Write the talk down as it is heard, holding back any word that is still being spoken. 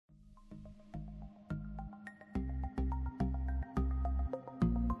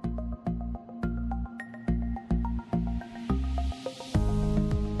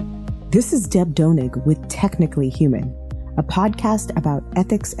This is Deb Donig with Technically Human, a podcast about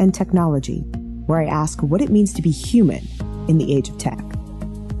ethics and technology, where I ask what it means to be human in the age of tech.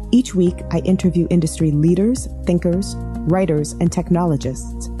 Each week, I interview industry leaders, thinkers, writers, and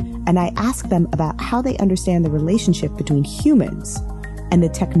technologists, and I ask them about how they understand the relationship between humans and the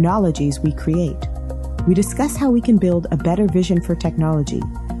technologies we create. We discuss how we can build a better vision for technology,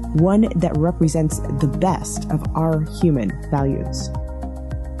 one that represents the best of our human values.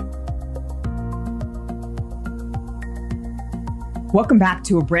 Welcome back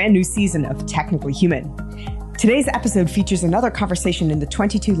to a brand new season of Technically Human. Today's episode features another conversation in the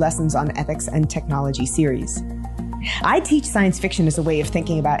 22 Lessons on Ethics and Technology series. I teach science fiction as a way of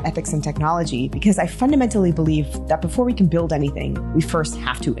thinking about ethics and technology because I fundamentally believe that before we can build anything, we first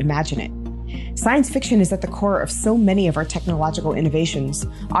have to imagine it. Science fiction is at the core of so many of our technological innovations,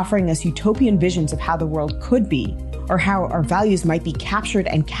 offering us utopian visions of how the world could be, or how our values might be captured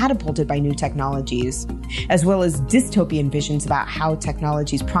and catapulted by new technologies, as well as dystopian visions about how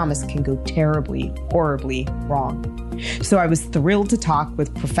technology's promise can go terribly, horribly wrong. So I was thrilled to talk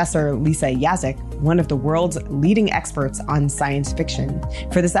with Professor Lisa Yaszek, one of the world's leading experts on science fiction,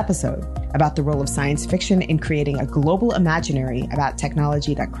 for this episode about the role of science fiction in creating a global imaginary about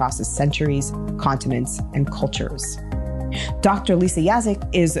technology that crosses centuries, continents, and cultures. Dr. Lisa Yaszek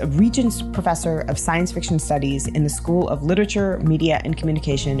is a Regents Professor of Science Fiction Studies in the School of Literature, Media, and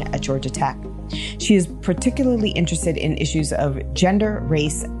Communication at Georgia Tech. She is particularly interested in issues of gender,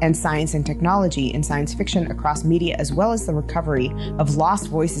 race, and science and technology in science fiction across media, as well as the recovery of lost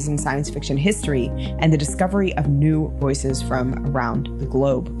voices in science fiction history and the discovery of new voices from around the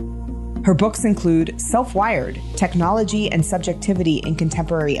globe. Her books include Self-Wired, Technology and Subjectivity in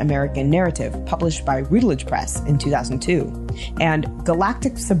Contemporary American Narrative, published by Routledge Press in 2002, and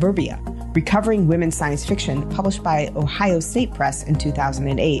Galactic Suburbia, Recovering Women's Science Fiction, published by Ohio State Press in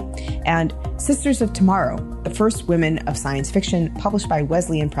 2008, and Sisters of Tomorrow, The First Women of Science Fiction, published by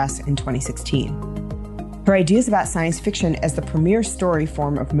Wesleyan Press in 2016. Her ideas about science fiction as the premier story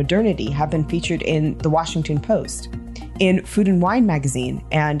form of modernity have been featured in The Washington Post, in Food and Wine magazine,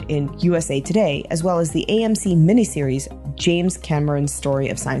 and in USA Today, as well as the AMC miniseries James Cameron's Story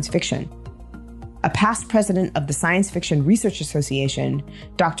of Science Fiction. A past president of the Science Fiction Research Association,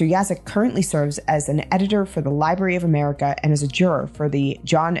 Dr. Yaszek currently serves as an editor for the Library of America and as a juror for the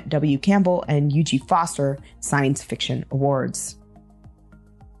John W. Campbell and U.G. Foster Science Fiction Awards.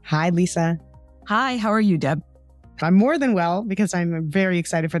 Hi, Lisa. Hi, how are you, Deb? I'm more than well because I'm very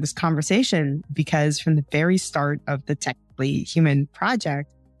excited for this conversation because from the very start of the Technically Human project,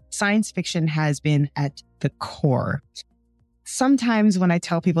 science fiction has been at the core. Sometimes when I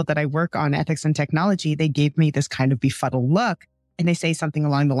tell people that I work on ethics and technology, they give me this kind of befuddled look and they say something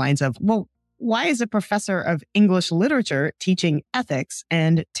along the lines of, well, why is a professor of English literature teaching ethics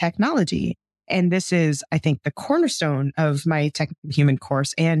and technology? And this is, I think, the cornerstone of my Technically Human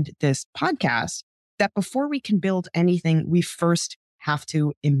course and this podcast, that before we can build anything, we first have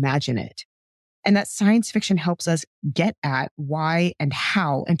to imagine it. And that science fiction helps us get at why and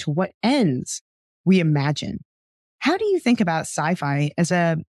how and to what ends we imagine. How do you think about sci-fi as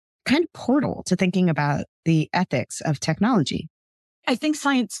a kind of portal to thinking about the ethics of technology? I think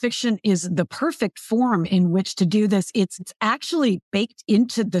science fiction is the perfect form in which to do this. It's actually baked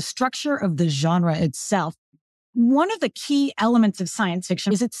into the structure of the genre itself. One of the key elements of science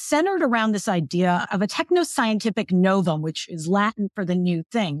fiction is it's centered around this idea of a techno-scientific novum, which is Latin for the new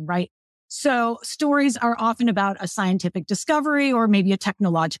thing, right? So stories are often about a scientific discovery or maybe a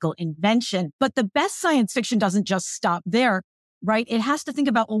technological invention. But the best science fiction doesn't just stop there, right? It has to think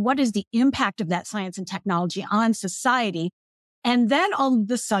about, well, what is the impact of that science and technology on society? And then all of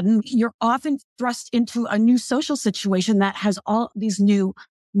a sudden, you're often thrust into a new social situation that has all these new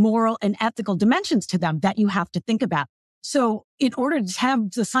moral and ethical dimensions to them that you have to think about. So in order to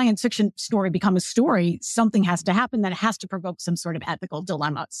have the science fiction story become a story, something has to happen that has to provoke some sort of ethical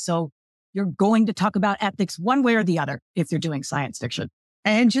dilemma. So you're going to talk about ethics one way or the other if you're doing science fiction.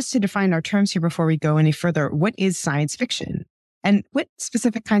 And just to define our terms here before we go any further, what is science fiction? And what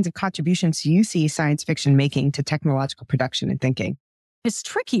specific kinds of contributions do you see science fiction making to technological production and thinking? It's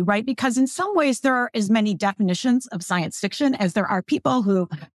tricky, right? Because in some ways, there are as many definitions of science fiction as there are people who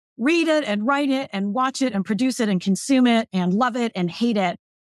read it and write it and watch it and produce it and consume it and love it and hate it.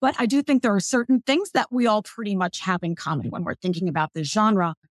 But I do think there are certain things that we all pretty much have in common when we're thinking about this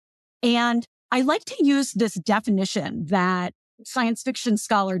genre. And I like to use this definition that science fiction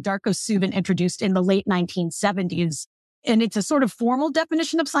scholar Darko Subin introduced in the late 1970s. And it's a sort of formal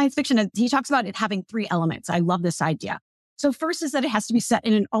definition of science fiction. And he talks about it having three elements. I love this idea. So first is that it has to be set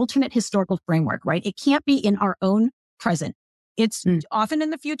in an alternate historical framework, right? It can't be in our own present. It's often in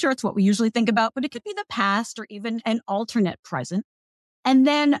the future. It's what we usually think about, but it could be the past or even an alternate present. And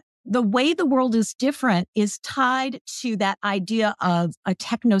then the way the world is different is tied to that idea of a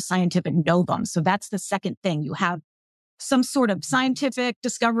techno-scientific novum. So that's the second thing. You have some sort of scientific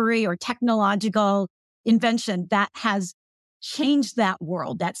discovery or technological invention that has changed that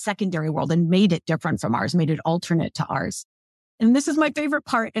world, that secondary world, and made it different from ours, made it alternate to ours. And this is my favorite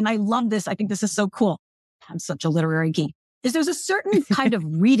part, and I love this. I think this is so cool. I'm such a literary geek. Is there's a certain kind of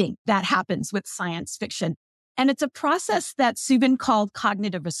reading that happens with science fiction. And it's a process that's even called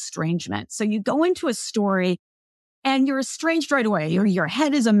cognitive estrangement. So you go into a story and you're estranged right away. Your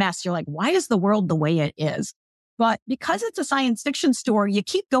head is a mess. You're like, why is the world the way it is? But because it's a science fiction story, you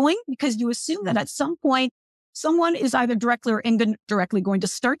keep going because you assume that at some point, someone is either directly or indirectly going to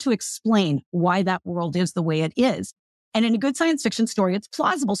start to explain why that world is the way it is. And in a good science fiction story, it's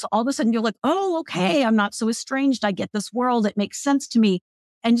plausible. So all of a sudden you're like, oh, okay, I'm not so estranged. I get this world. It makes sense to me.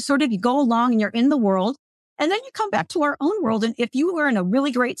 And you go along and you're in the world. And then you come back to our own world. And if you were in a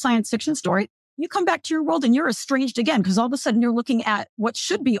really great science fiction story, you come back to your world and you're estranged again, because all of a sudden you're looking at what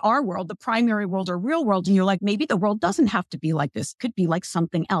should be our world, the primary world or real world. And you're like, maybe the world doesn't have to be like this. It could be like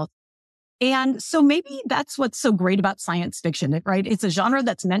something else. And so maybe that's what's so great about science fiction, right? It's a genre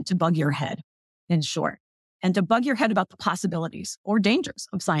that's meant to bug your head, in short, and to bug your head about the possibilities or dangers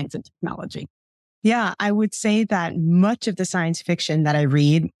of science and technology. Yeah, I would say that much of the science fiction that I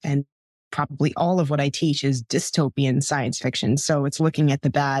read, and probably all of what I teach, is dystopian science fiction. So it's looking at the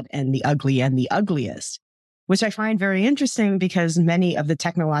bad and the ugly and the ugliest, which I find very interesting because many of the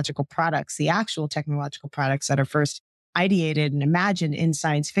technological products, the actual technological products that are first ideated and imagined in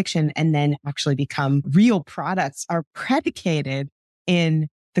science fiction and then actually become real products, are predicated in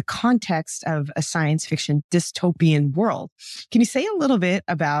the context of a science fiction dystopian world. Can you say a little bit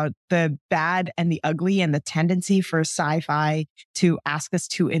about the bad and the ugly and the tendency for sci-fi to ask us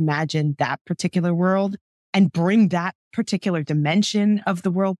to imagine that particular world and bring that particular dimension of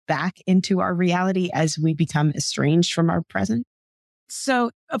the world back into our reality as we become estranged from our present?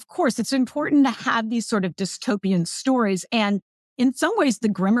 So, of course, it's important to have these sort of dystopian stories. And in some ways, the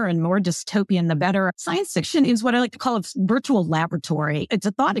grimmer and more dystopian, the better. Science fiction is what I like to call a virtual laboratory. It's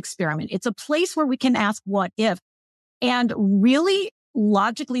a thought experiment. It's a place where we can ask what if and really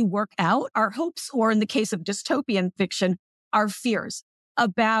logically work out our hopes, or in the case of dystopian fiction, our fears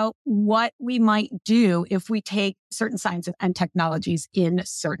about what we might do if we take certain science and technologies in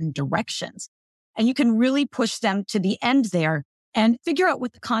certain directions. And you can really push them to the end there and figure out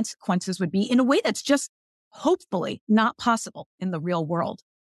what the consequences would be in a way that's just hopefully not possible in the real world.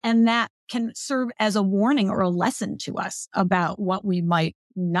 And that can serve as a warning or a lesson to us about what we might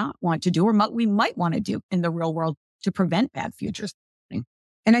not want to do or what we might want to do in the real world to prevent bad futures.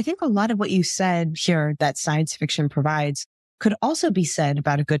 And I think a lot of what you said here that science fiction provides could also be said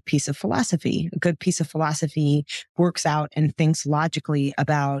about a good piece of philosophy. A good piece of philosophy works out and thinks logically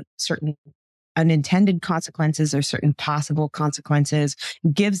about certain unintended consequences or certain possible consequences,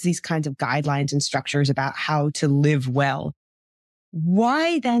 gives these kinds of guidelines and structures about how to live well.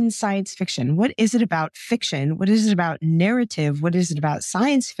 Why then science fiction? What is it about fiction? What is it about narrative? What is it about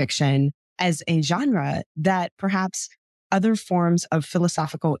science fiction as a genre that perhaps other forms of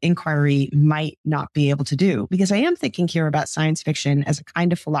philosophical inquiry might not be able to do? Because I am thinking here about science fiction as a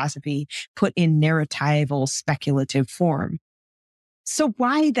kind of philosophy put in narratival, speculative form. So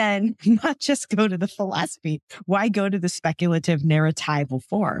why then not just go to the philosophy? Why go to the speculative narratival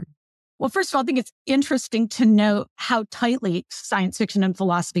form? Well, first of all, I think it's interesting to note how tightly science fiction and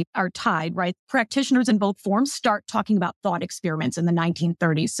philosophy are tied, right? Practitioners in both forms start talking about thought experiments in the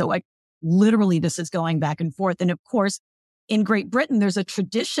 1930s. So like literally this is going back and forth. And of course, in Great Britain, there's a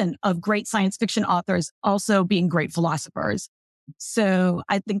tradition of great science fiction authors also being great philosophers. So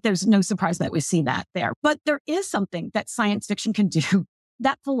I think there's no surprise that we see that there. But there is something that science fiction can do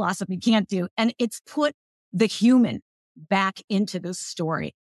that philosophy can't do. And it's put the human back into this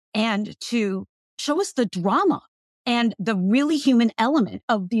story and to show us the drama and the really human element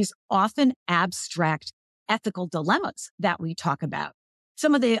of these often abstract ethical dilemmas that we talk about.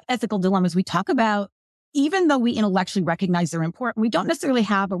 Some of the ethical dilemmas we talk about, even though we intellectually recognize they're important, we don't necessarily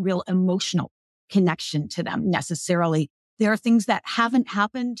have a real emotional connection to them necessarily. There are things that haven't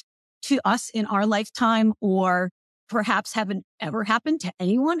happened to us in our lifetime or perhaps haven't ever happened to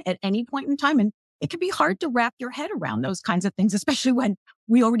anyone at any point in time. And it can be hard to wrap your head around those kinds of things, especially when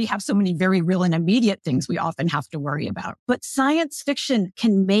we already have so many very real and immediate things we often have to worry about. But science fiction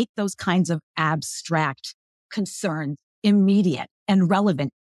can make those kinds of abstract concerns immediate and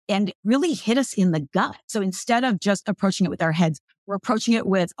relevant and really hit us in the gut. So instead of just approaching it with our heads, we're approaching it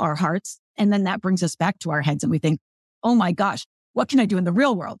with our hearts. And then that brings us back to our heads and we think, oh my gosh, what can I do in the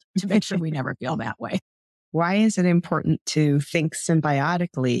real world to make sure we never feel that way? Why is it important to think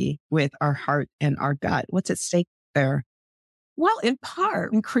symbiotically with our heart and our gut? What's at stake there? Well, in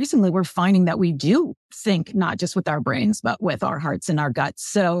part, increasingly, we're finding that we do think not just with our brains, but with our hearts and our guts.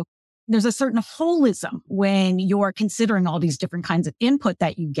 So there's a certain holism when you're considering all these different kinds of input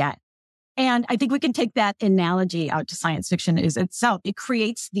that you get. And I think we can take that analogy out to science fiction is itself. It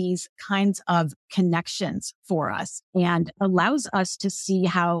creates these kinds of connections for us and allows us to see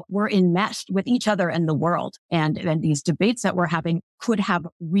how we're enmeshed with each other and the world. And these debates that we're having could have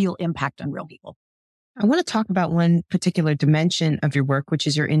real impact on real people. I want to talk about one particular dimension of your work, which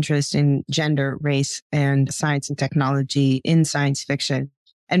is your interest in gender, race, and science and technology in science fiction,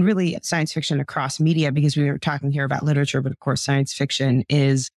 and really science fiction across media, because we were talking here about literature, but of course, science fiction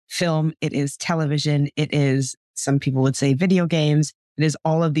is film, it is television, it is, some people would say, video games, it is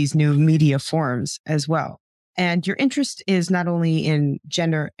all of these new media forms as well. And your interest is not only in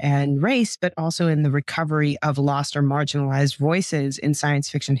gender and race, but also in the recovery of lost or marginalized voices in science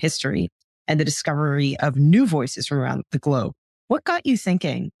fiction history and the discovery of new voices from around the globe. What got you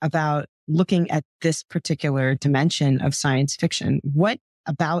thinking about looking at this particular dimension of science fiction? What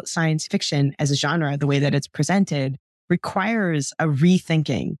about science fiction as a genre, the way that it's presented, requires a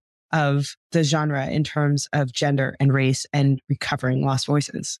rethinking of the genre in terms of gender and race and recovering lost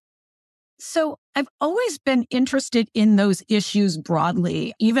voices? So I've always been interested in those issues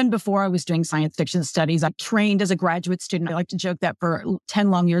broadly. Even before I was doing science fiction studies, I trained as a graduate student. I like to joke that for 10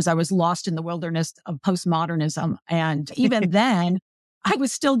 long years, I was lost in the wilderness of postmodernism. And even then, I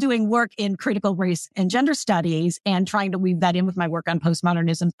was still doing work in critical race and gender studies and trying to weave that in with my work on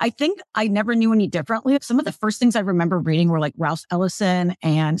postmodernism. I think I never knew any differently. Some of the first things I remember reading were like Ralph Ellison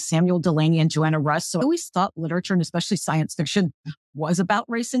and Samuel Delany and Joanna Russ. So I always thought literature and especially science fiction was about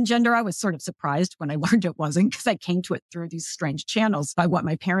race and gender. I was sort of surprised when I learned it wasn't, because I came to it through these strange channels by what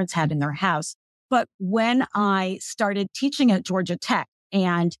my parents had in their house. But when I started teaching at Georgia Tech,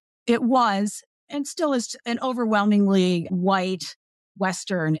 and it was and still is an overwhelmingly white,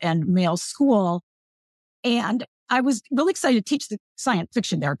 Western and male school. And I was really excited to teach the science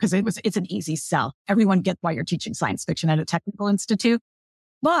fiction there because it's an easy sell. Everyone gets why you're teaching science fiction at a technical institute.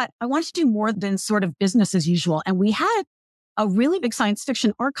 But I wanted to do more than sort of business as usual. And we had a really big science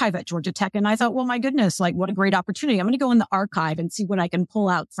fiction archive at Georgia Tech. And I thought, well, my goodness, like what a great opportunity. I'm going to go in the archive and see what I can pull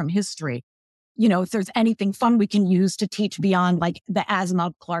out from history. You know, if there's anything fun we can use to teach beyond like the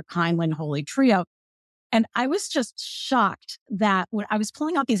Asimov, Clark, Heinlein, Holy Trio. And I was just shocked that when I was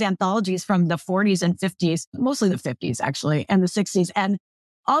pulling out these anthologies from the 40s and 50s, mostly the 50s actually, and the 60s, and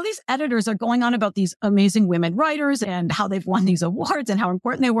all these editors are going on about these amazing women writers and how they've won these awards and how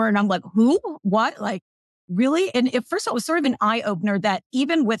important they were. And I'm like, who? What? Like, really? And at first it was sort of an eye opener that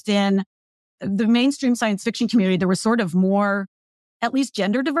even within the mainstream science fiction community, there was sort of more, at least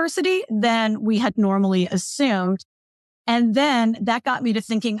gender diversity than we had normally assumed. And then that got me to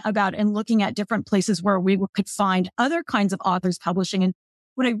thinking about and looking at different places where we could find other kinds of authors publishing. And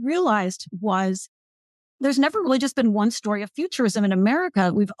what I realized was there's never really just been one story of futurism in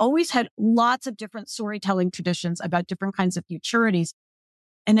America. We've always had lots of different storytelling traditions about different kinds of futurities.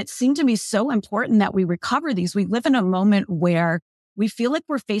 And it seemed to me so important that we recover these. We live in a moment where we feel like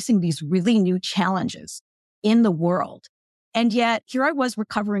we're facing these really new challenges in the world. And yet here I was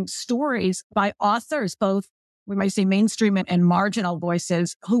recovering stories by authors, both we might say mainstream and marginal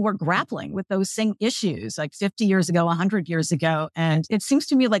voices who were grappling with those same issues like 50 years ago, 100 years ago. And it seems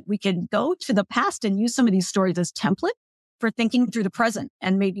to me like we can go to the past and use some of these stories as template for thinking through the present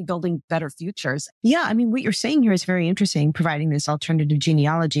and maybe building better futures. Yeah, I mean, what you're saying here is very interesting, providing this alternative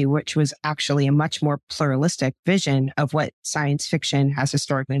genealogy, which was actually a much more pluralistic vision of what science fiction has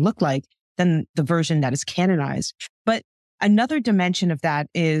historically looked like than the version that is canonized. But another dimension of that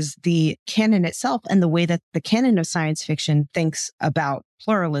is the canon itself and the way that the canon of science fiction thinks about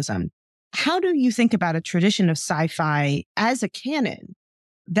pluralism. How do you think about a tradition of sci-fi as a canon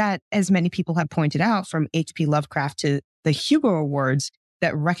that, as many people have pointed out, from H.P. Lovecraft to the Hugo Awards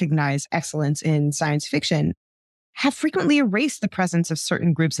that recognize excellence in science fiction, have frequently erased the presence of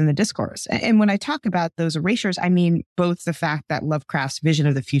certain groups in the discourse? And when I talk about those erasures, I mean both the fact that Lovecraft's vision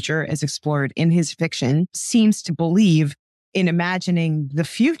of the future, as explored in his fiction, seems to believe in imagining the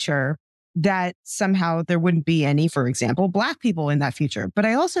future that somehow there wouldn't be any, for example, Black people in that future. But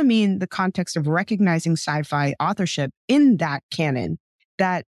I also mean the context of recognizing sci-fi authorship in that canon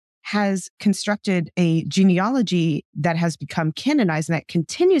that has constructed a genealogy that has become canonized and that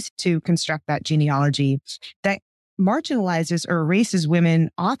continues to construct that genealogy that marginalizes or erases women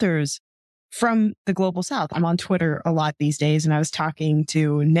authors from the global South. I'm on Twitter a lot these days, and I was talking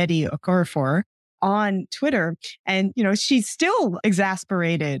to Nnedi Okorafor, on Twitter. And, she's still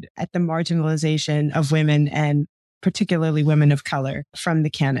exasperated at the marginalization of women and particularly women of color from the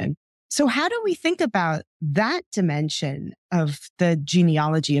canon. So how do we think about that dimension of the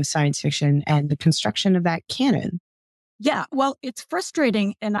genealogy of science fiction and the construction of that canon? Yeah, well, it's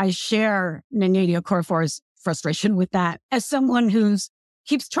frustrating. And I share Nadia Okorafor's frustration with that as someone who's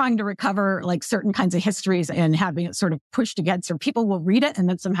keeps trying to recover like certain kinds of histories and having it sort of pushed against her. People will read it and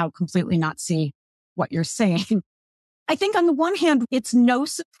then somehow completely not see what you're saying. I think on the one hand, it's no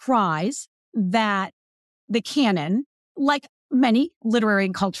surprise that the canon, like many literary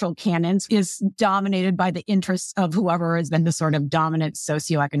and cultural canons, is dominated by the interests of whoever has been the sort of dominant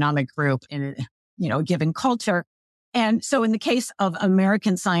socioeconomic group in, a given culture. And so in the case of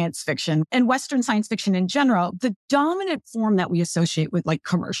American science fiction and Western science fiction in general, the dominant form that we associate with like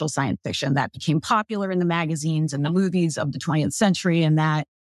commercial science fiction that became popular in the magazines and the movies of the 20th century and that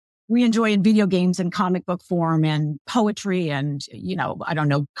we enjoy in video games and comic book form and poetry and,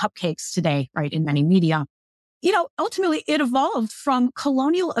 cupcakes today, right, in many media. Ultimately it evolved from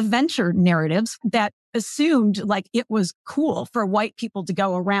colonial adventure narratives that assumed like it was cool for white people to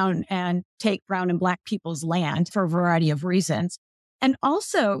go around and take brown and black people's land for a variety of reasons. And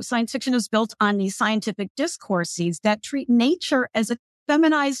also science fiction is built on these scientific discourses that treat nature as a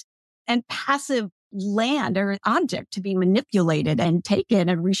feminized and passive land or object to be manipulated and taken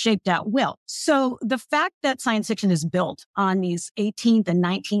and reshaped at will. So the fact that science fiction is built on these 18th and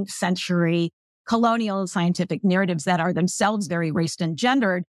 19th century colonial scientific narratives that are themselves very race and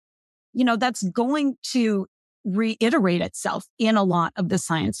gendered, that's going to reiterate itself in a lot of the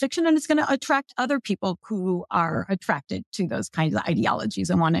science fiction. And it's going to attract other people who are attracted to those kinds of ideologies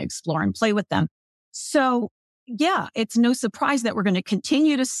and want to explore and play with them. So yeah, it's no surprise that we're going to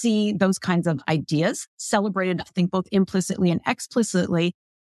continue to see those kinds of ideas celebrated, I think, both implicitly and explicitly.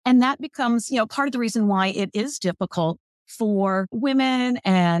 And that becomes, part of the reason why it is difficult for women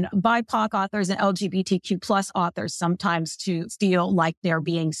and BIPOC authors and LGBTQ plus authors sometimes to feel like they're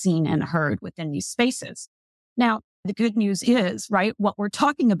being seen and heard within these spaces. Now, the good news is, right, what we're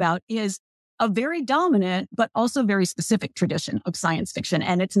talking about is a very dominant, but also very specific tradition of science fiction.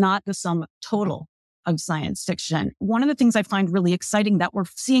 And it's not the sum total of science fiction. One of the things I find really exciting that we're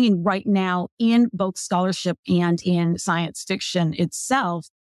seeing right now in both scholarship and in science fiction itself,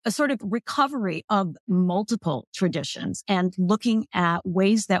 a sort of recovery of multiple traditions and looking at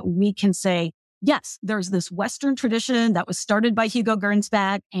ways that we can say, yes, there's this Western tradition that was started by Hugo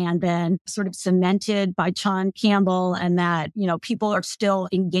Gernsback and then sort of cemented by John Campbell and that, people are still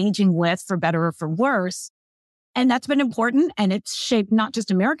engaging with for better or for worse. And that's been important. And it's shaped not just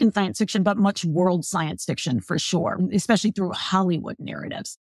American science fiction, but much world science fiction for sure, especially through Hollywood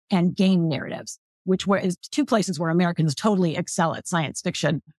narratives and game narratives, which is two places where Americans totally excel at science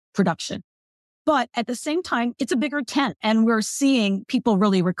fiction production. But at the same time, it's a bigger tent and we're seeing people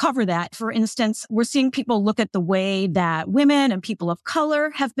really recover that. For instance, we're seeing people look at the way that women and people of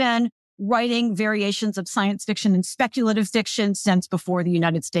color have been writing variations of science fiction and speculative fiction since before the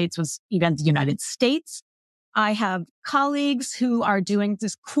United States was even the United States. I have colleagues who are doing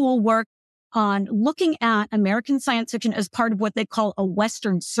this cool work on looking at American science fiction as part of what they call a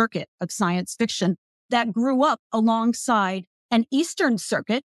Western circuit of science fiction that grew up alongside an Eastern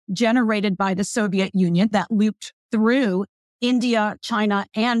circuit generated by the Soviet Union that looped through India, China,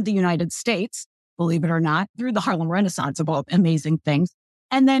 and the United States, believe it or not, through the Harlem Renaissance of all amazing things.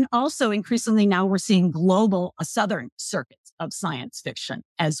 And then also increasingly now we're seeing global Southern circuits of science fiction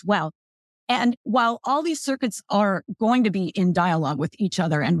as well. And while all these circuits are going to be in dialogue with each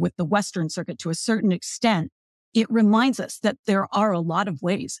other and with the Western circuit to a certain extent, it reminds us that there are a lot of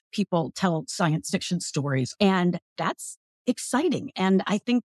ways people tell science fiction stories. And that's exciting. And I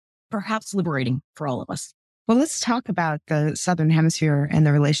think perhaps liberating for all of us. Well, let's talk about the Southern Hemisphere and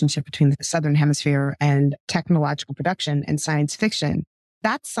the relationship between the Southern Hemisphere and technological production and science fiction.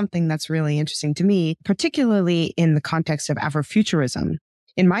 That's something that's really interesting to me, particularly in the context of Afrofuturism.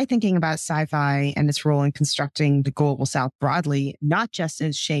 In my thinking about sci-fi and its role in constructing the global South broadly, not just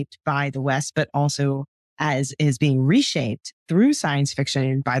as shaped by the West, but also as is being reshaped through science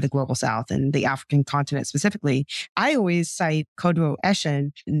fiction by the global South and the African continent specifically, I always cite Kodwo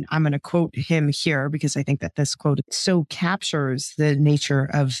Eshun, and I'm going to quote him here because I think that this quote so captures the nature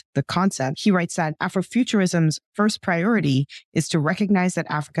of the concept. He writes that Afrofuturism's first priority is to recognize that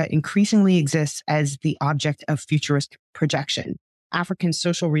Africa increasingly exists as the object of futurist projection. African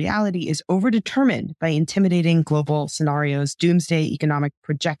social reality is overdetermined by intimidating global scenarios, doomsday economic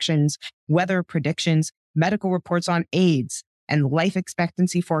projections, weather predictions, medical reports on AIDS, and life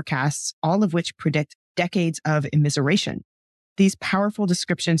expectancy forecasts, all of which predict decades of immiseration. These powerful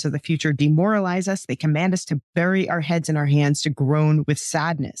descriptions of the future demoralize us. They command us to bury our heads in our hands, to groan with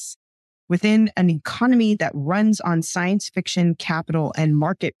sadness. Within an economy that runs on science fiction, capital, and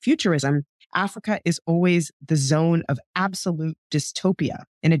market futurism, Africa is always the zone of absolute dystopia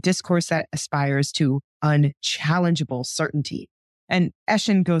in a discourse that aspires to unchallengeable certainty. And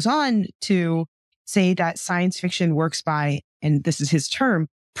Eshin goes on to say that science fiction works by, and this is his term,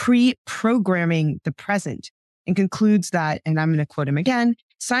 pre-programming the present, and concludes that, and I'm going to quote him again,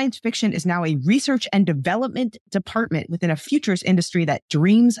 science fiction is now a research and development department within a futures industry that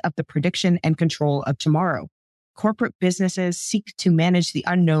dreams of the prediction and control of tomorrow. Corporate businesses seek to manage the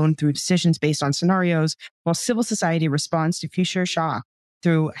unknown through decisions based on scenarios, while civil society responds to future shock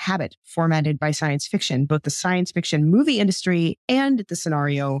through habit formatted by science fiction. Both the science fiction movie industry and the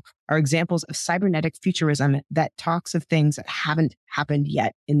scenario are examples of cybernetic futurism that talks of things that haven't happened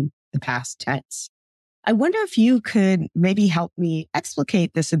yet in the past tense. I wonder if you could maybe help me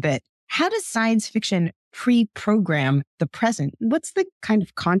explicate this a bit. How does science fiction pre-program the present? What's the kind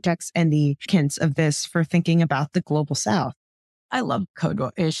of context and the hints of this for thinking about the global South? I love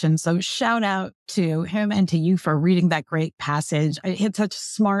Eshin. So shout out to him and to you for reading that great passage. It had such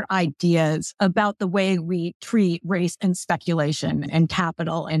smart ideas about the way we treat race and speculation and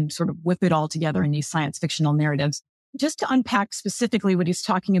capital and sort of whip it all together in these science fictional narratives. Just to unpack specifically what he's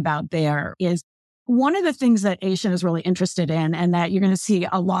talking about there is one of the things that Eshin is really interested in, and that you're going to see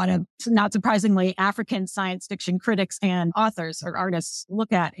a lot of, not surprisingly, African science fiction critics and authors or artists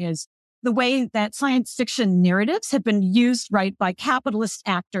look at, is the way that science fiction narratives have been used, right, by capitalist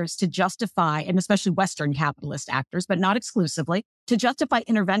actors to justify, and especially Western capitalist actors, but not exclusively, to justify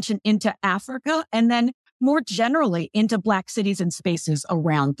intervention into Africa and then more generally into Black cities and spaces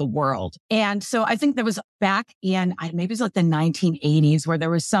around the world. And so I think there was back in, maybe it was like the 1980s, where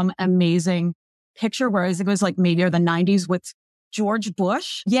there was some amazing picture where it was like maybe or the 90s with George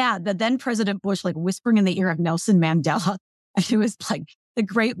Bush. Yeah, the then President Bush, like whispering in the ear of Nelson Mandela. And it was like the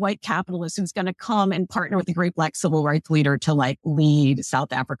great white capitalist who's going to come and partner with the great Black civil rights leader to like lead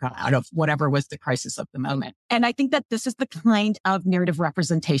South Africa out of whatever was the crisis of the moment. And I think that this is the kind of narrative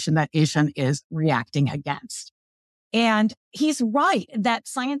representation that Eshin is reacting against. And he's right that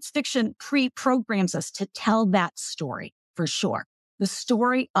science fiction pre-programs us to tell that story for sure. The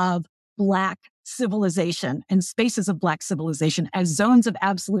story of Black civilization and spaces of Black civilization as zones of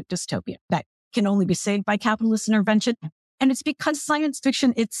absolute dystopia that can only be saved by capitalist intervention. And it's because science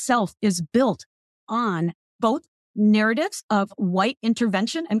fiction itself is built on both narratives of white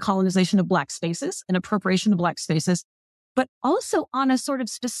intervention and colonization of Black spaces and appropriation of Black spaces, but also on a sort of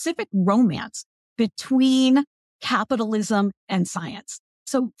specific romance between capitalism and science.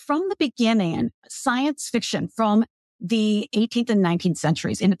 So from the beginning, science fiction from the 18th and 19th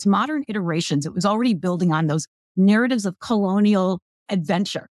centuries, in its modern iterations, it was already building on those narratives of colonial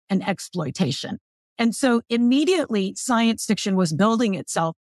adventure and exploitation. And so immediately science fiction was building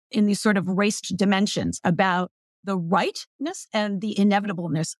itself in these sort of raced dimensions about the rightness and the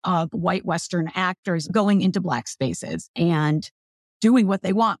inevitableness of white Western actors going into Black spaces and doing what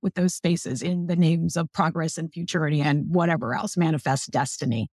they want with those spaces in the names of progress and futurity and whatever else, manifest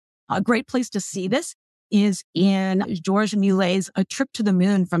destiny. A great place to see this is in Georges Méliès's A Trip to the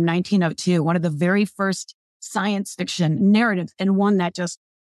Moon from 1902, one of the very first science fiction narratives, and one that just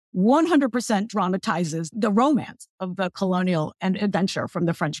 100% dramatizes the romance of the colonial and adventure from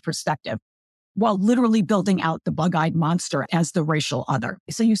the French perspective, while literally building out the bug-eyed monster as the racial other.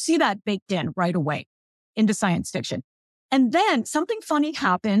 So you see that baked in right away into science fiction. And then something funny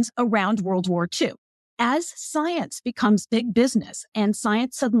happens around World War II. As science becomes big business and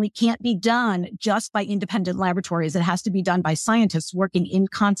science suddenly can't be done just by independent laboratories, it has to be done by scientists working in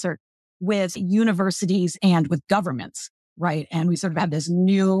concert with universities and with governments, right? And we sort of have this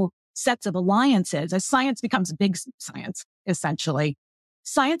new sets of alliances as science becomes big science, essentially.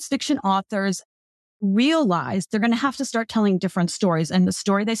 Science fiction authors realize they're going to have to start telling different stories. And the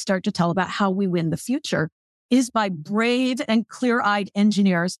story they start to tell about how we win the future is by brave and clear-eyed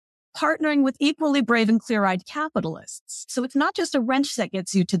engineers partnering with equally brave and clear-eyed capitalists. So it's not just a wrench that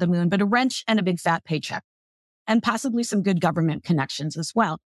gets you to the moon, but a wrench and a big fat paycheck and possibly some good government connections as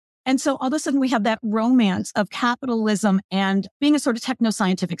well. And so all of a sudden we have that romance of capitalism and being a sort of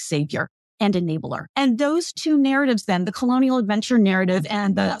techno-scientific savior and enabler. And those two narratives then, the colonial adventure narrative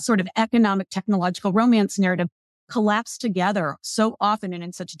and the sort of economic technological romance narrative, collapse together so often and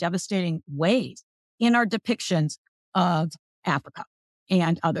in such devastating ways in our depictions of Africa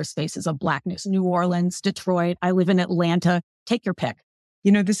and other spaces of Blackness, New Orleans, Detroit. I live in Atlanta. Take your pick.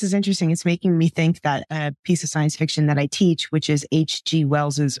 This is interesting. It's making me think that a piece of science fiction that I teach, which is H.G.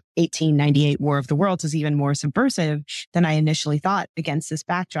 Wells's 1898 War of the Worlds, is even more subversive than I initially thought against this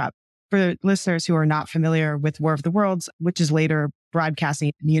backdrop. For listeners who are not familiar with War of the Worlds, which is later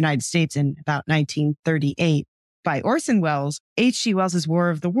broadcasting in the United States in about 1938 by Orson Welles, H.G. Wells's War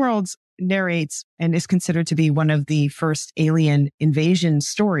of the Worlds narrates and is considered to be one of the first alien invasion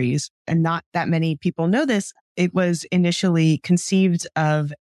stories. And not that many people know this. It was initially conceived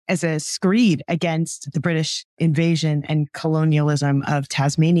of as a screed against the British invasion and colonialism of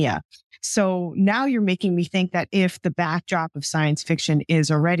Tasmania. So now you're making me think that if the backdrop of science fiction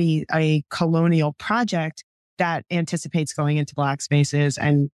is already a colonial project that anticipates going into black spaces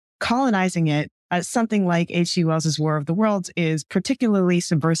and colonizing it, something like H.G. Wells's War of the Worlds is particularly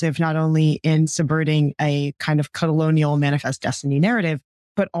subversive, not only in subverting a kind of colonial manifest destiny narrative,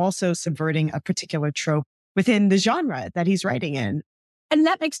 but also subverting a particular trope within the genre that he's writing in. And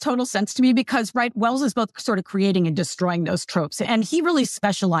that makes total sense to me because, right, Wells is both sort of creating and destroying those tropes. And he really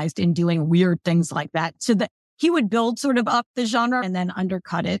specialized in doing weird things like that so that he would build sort of up the genre and then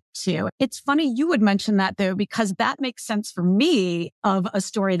undercut it too. It's funny you would mention that though, because that makes sense for me of a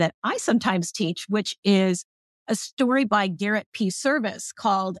story that I sometimes teach, which is a story by Garrett P. Service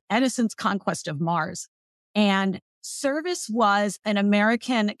called Edison's Conquest of Mars. And Service was an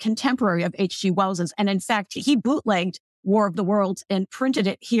American contemporary of H.G. Wells's. And in fact, he bootlegged War of the Worlds and printed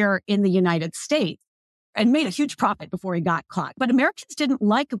it here in the United States and made a huge profit before he got caught. But Americans didn't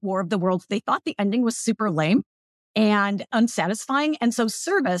like War of the Worlds. They thought the ending was super lame and unsatisfying. And so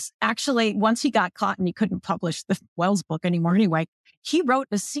Service actually, once he got caught and he couldn't publish the Wells book anymore anyway, he wrote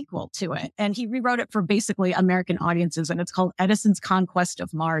a sequel to it. And he rewrote it for basically American audiences. And it's called Edison's Conquest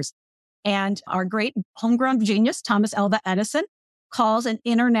of Mars. And our great homegrown genius, Thomas Alva Edison, calls an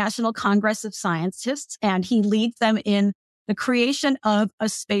international congress of scientists, and he leads them in the creation of a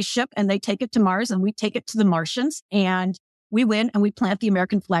spaceship, and they take it to Mars, and we take it to the Martians, and we win, and we plant the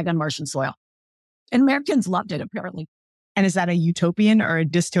American flag on Martian soil. And Americans loved it, apparently. And is that a utopian or a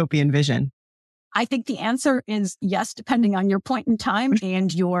dystopian vision? I think the answer is yes, depending on your point in time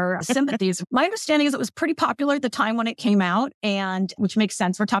and your sympathies. My understanding is it was pretty popular at the time when it came out, and which makes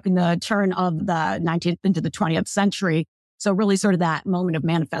sense. We're talking the turn of the 19th into the 20th century. So really sort of that moment of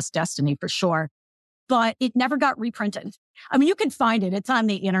manifest destiny for sure. But it never got reprinted. I mean, you can find it. It's on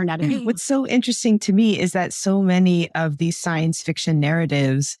the internet. What's so interesting to me is that so many of these science fiction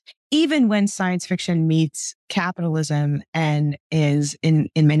narratives, even when science fiction meets capitalism and is in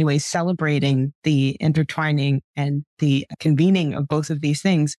many ways celebrating the intertwining and the convening of both of these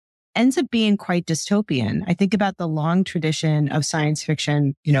things, ends up being quite dystopian. I think about the long tradition of science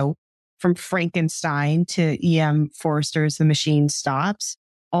fiction, from Frankenstein to E.M. Forster's The Machine Stops,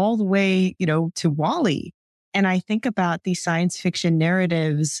 all the way, to Wall-E. And I think about these science fiction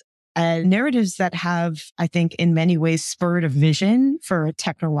narratives, narratives that have, I think, in many ways spurred a vision for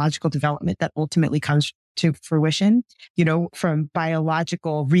technological development that ultimately comes to fruition, from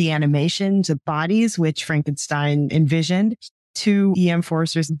biological reanimations of bodies, which Frankenstein envisioned, to E.M.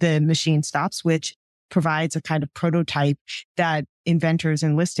 Forster's The Machine Stops, which provides a kind of prototype that inventors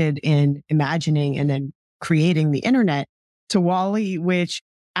enlisted in imagining and then creating the internet, to Wall-E, which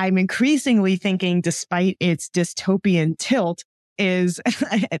I'm increasingly thinking, despite its dystopian tilt, is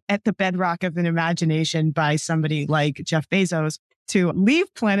at the bedrock of an imagination by somebody like Jeff Bezos to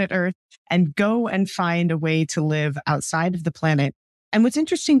leave planet Earth and go and find a way to live outside of the planet. And what's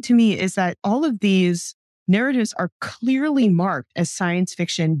interesting to me is that all of these narratives are clearly marked as science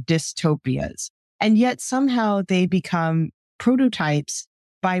fiction dystopias. And yet somehow they become prototypes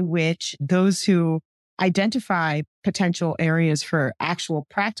by which those who identify potential areas for actual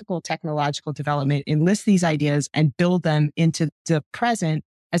practical technological development enlist these ideas and build them into the present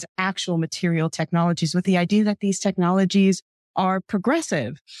as actual material technologies with the idea that these technologies are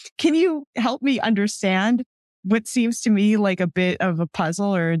progressive. Can you help me understand what seems to me like a bit of a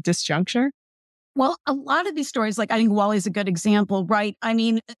puzzle or a disjuncture? Well, a lot of these stories, like I think Wall-E is a good example, right? I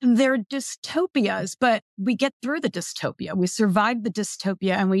mean, they're dystopias, but we get through the dystopia. We survive the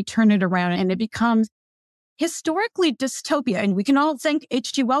dystopia and we turn it around and it becomes historically dystopia. And we can all thank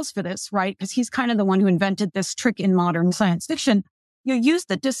H.G. Wells for this, right? Because he's kind of the one who invented this trick in modern science fiction. You use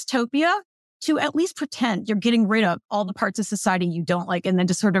the dystopia to at least pretend you're getting rid of all the parts of society you don't like and then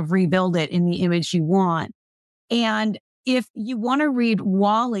to sort of rebuild it in the image you want. And if you want to read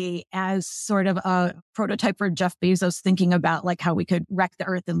Wall-E as sort of a prototype for Jeff Bezos thinking about like how we could wreck the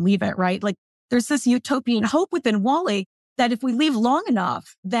earth and leave it, right? Like there's this utopian hope within Wall-E that if we leave long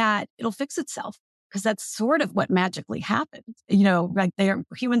enough that it'll fix itself, because that's sort of what magically happens. Like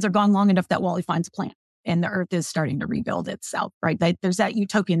humans are gone long enough that Wall-E finds a plan. and the earth is starting to rebuild itself, right? There's that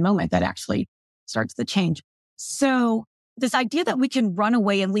utopian moment that actually starts the change. So this idea that we can run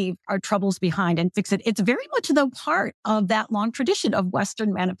away and leave our troubles behind and fix it, it's very much the part of that long tradition of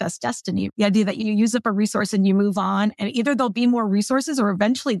Western manifest destiny. The idea that you use up a resource and you move on, and either there'll be more resources or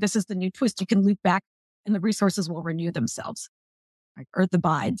eventually this is the new twist. You can loop back and the resources will renew themselves. Like earth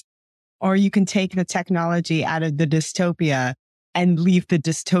abides. Or you can take the technology out of the dystopia and leave the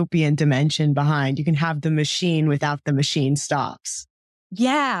dystopian dimension behind. You can have the machine without the machine stops.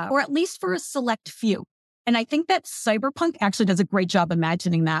 Yeah, or at least for a select few. And I think that cyberpunk actually does a great job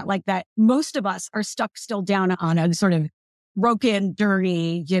imagining that, like that most of us are stuck still down on a sort of broken,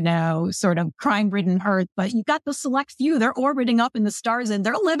 dirty, sort of crime-ridden earth. But you got the select few, they're orbiting up in the stars and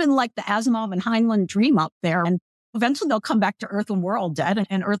they're living like the Asimov and Heinlein dream up there. And eventually they'll come back to Earth when we're all dead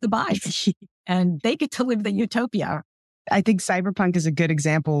and Earth abides. And they get to live the utopia. I think cyberpunk is a good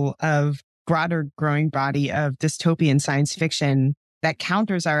example of broader growing body of dystopian science fiction that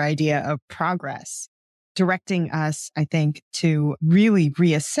counters our idea of progress, directing us, I think, to really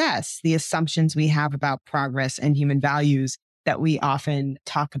reassess the assumptions we have about progress and human values that we often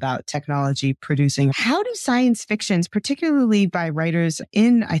talk about technology producing. How do science fictions, particularly by writers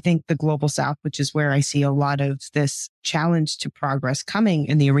in, I think, the global South, which is where I see a lot of this challenge to progress coming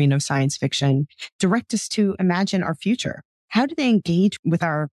in the arena of science fiction, direct us to imagine our future? How do they engage with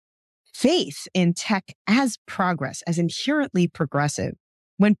our faith in tech as progress, as inherently progressive,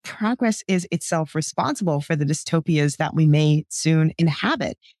 when progress is itself responsible for the dystopias that we may soon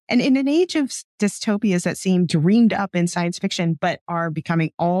inhabit? And in an age of dystopias that seem dreamed up in science fiction, but are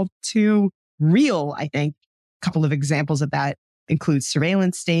becoming all too real, I think a couple of examples of that include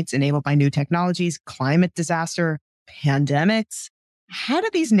surveillance states enabled by new technologies, climate disaster, pandemics. How do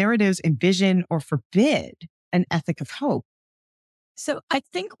these narratives envision or forbid an ethic of hope? So I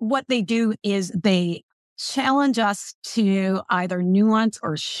think what they do is they challenge us to either nuance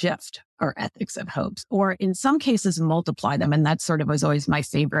or shift our ethics of hopes, or in some cases multiply them. And that sort of was always my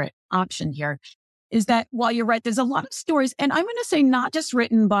favorite option here, is that while you're right, there's a lot of stories, and I'm going to say not just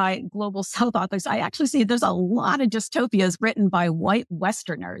written by global South authors. I actually see there's a lot of dystopias written by white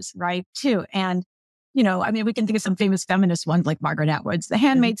Westerners, right, too. And, we can think of some famous feminist ones like Margaret Atwood's The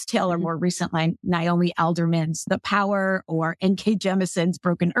Handmaid's Tale, or more recently, Naomi Alderman's The Power, or N.K. Jemisin's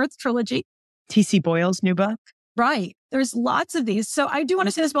Broken Earth trilogy. T.C. Boyle's new book. Right. There's lots of these. So I do want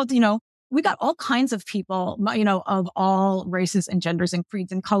to say this about, we got all kinds of people, of all races and genders and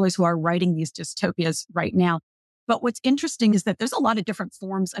creeds and colors who are writing these dystopias right now. But what's interesting is that there's a lot of different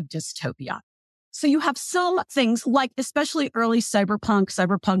forms of dystopia. So you have some things like, especially early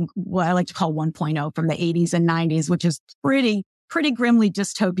cyberpunk, what I like to call 1.0 from the 80s and 90s, which is pretty grimly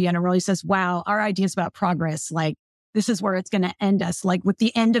dystopian. And it really says, wow, our ideas about progress, like, this is where it's going to end us, like with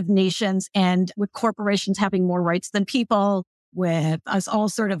the end of nations and with corporations having more rights than people, with us all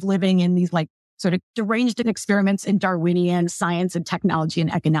sort of living in these like sort of deranged experiments in Darwinian science and technology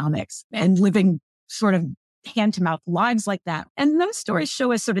and economics, and living sort of hand to mouth lives like that. And those stories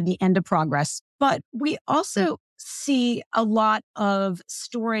show us sort of the end of progress. But we also see a lot of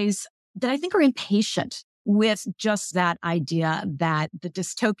stories that I think are impatient with just that idea that the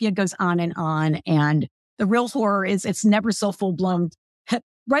dystopia goes on, and the real horror is it's never so full blown,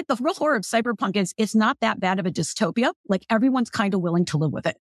 right? The real horror of cyberpunk is it's not that bad of a dystopia. Like everyone's kind of willing to live with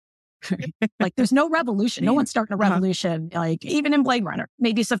it. Like there's no revolution. No one's starting a revolution. Like even in Blade Runner,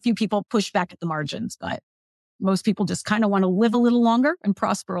 maybe a few people push back at the margins, but most people just kind of want to live a little longer and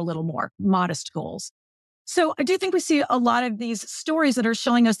prosper a little more, modest goals. So I do think we see a lot of these stories that are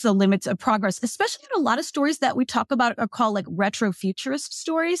showing us the limits of progress, especially in a lot of stories that we talk about are called like retrofuturist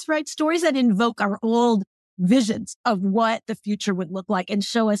stories, right? Stories that invoke our old visions of what the future would look like and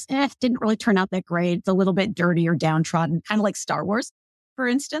show us, it didn't really turn out that great. It's a little bit dirty or downtrodden, kind of like Star Wars, for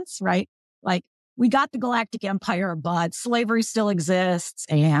instance, right? Like we got the Galactic Empire, but slavery still exists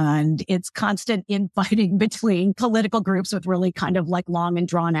and it's constant infighting between political groups with really kind of like long and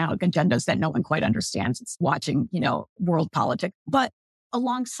drawn out agendas that no one quite understands. It's watching, world politics. But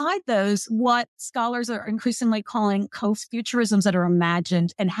alongside those, what scholars are increasingly calling post-futurisms that are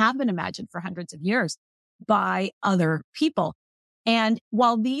imagined and have been imagined for hundreds of years by other people. And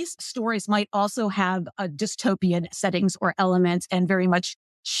while these stories might also have a dystopian settings or elements and very much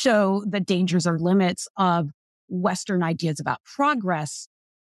show the dangers or limits of Western ideas about progress,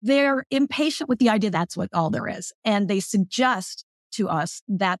 they're impatient with the idea that's what all there is. And they suggest to us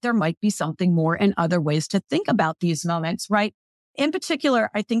that there might be something more and other ways to think about these moments, right? In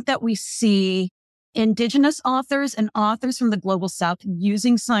particular, I think that we see Indigenous authors and authors from the global South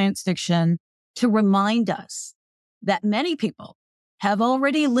using science fiction to remind us that many people have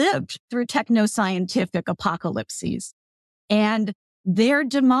already lived through techno-scientific apocalypses, and their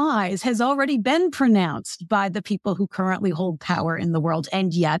demise has already been pronounced by the people who currently hold power in the world,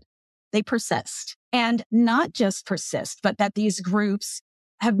 and yet they persist. And not just persist, but that these groups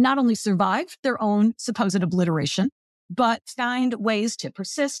have not only survived their own supposed obliteration, but find ways to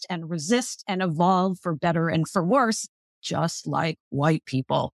persist and resist and evolve for better and for worse, just like white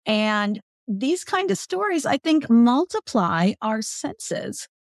people. And these kind of stories, I think, multiply our senses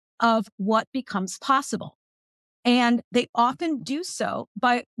of what becomes possible. And they often do so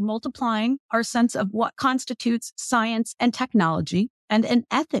by multiplying our sense of what constitutes science and technology and an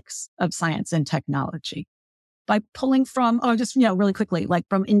ethics of science and technology by pulling from, really quickly, like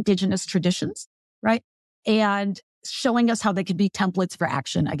from indigenous traditions, right? And showing us how they could be templates for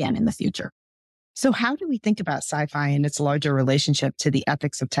action again in the future. So how do we think about sci-fi and its larger relationship to the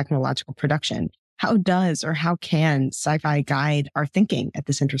ethics of technological production? How does or how can sci-fi guide our thinking at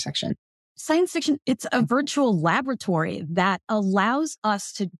this intersection? Science fiction, it's a virtual laboratory that allows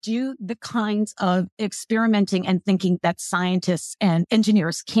us to do the kinds of experimenting and thinking that scientists and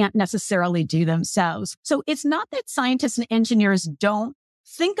engineers can't necessarily do themselves. So it's not that scientists and engineers don't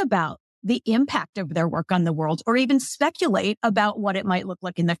think about the impact of their work on the world or even speculate about what it might look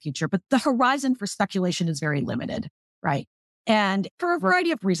like in the future, but the horizon for speculation is very limited, right? And for a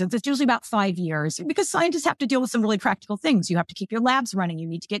variety of reasons, it's usually about 5 years because scientists have to deal with some really practical things. You have to keep your labs running. You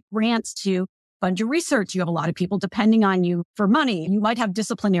need to get grants to fund your research. You have a lot of people depending on you for money. You might have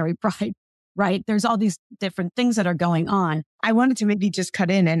disciplinary pride, right? There's all these different things that are going on. I wanted to maybe just cut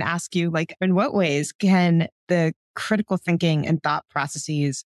in and ask you, like, in what ways can the critical thinking and thought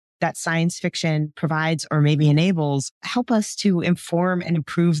processes that science fiction provides or maybe enables help us to inform and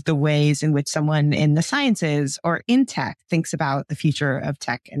improve the ways in which someone in the sciences or in tech thinks about the future of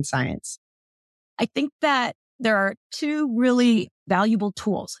tech and science? I think that there are two really valuable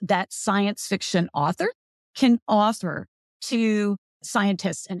tools that science fiction authors can offer to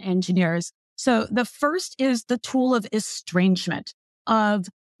scientists and engineers. So the first is the tool of estrangement, of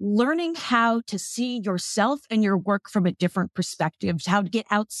learning how to see yourself and your work from a different perspective, how to get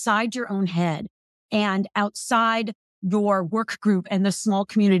outside your own head and outside your work group and the small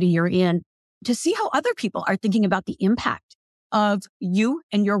community you're in to see how other people are thinking about the impact of you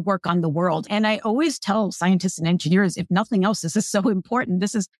and your work on the world. And I always tell scientists and engineers, if nothing else, this is so important.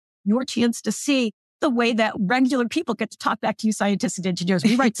 This is your chance to see the way that regular people get to talk back to you, scientists and engineers.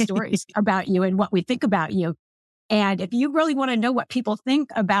 We write stories about you and what we think about you. And if you really want to know what people think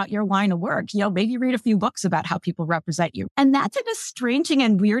about your line of work, maybe read a few books about how people represent you. And that's an estranging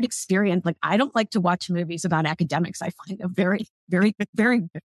and weird experience. Like, I don't like to watch movies about academics. I find them very, very, very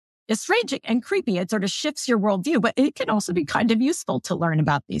estranging and creepy. It sort of shifts your worldview, but it can also be kind of useful to learn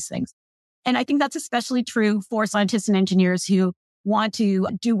about these things. And I think that's especially true for scientists and engineers who want to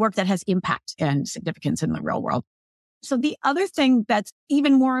do work that has impact and significance in the real world. So the other thing that's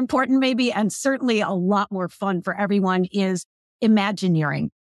even more important maybe, and certainly a lot more fun for everyone, is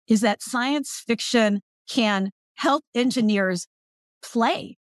Imagineering, is that science fiction can help engineers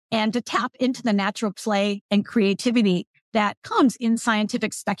play and to tap into the natural play and creativity that comes in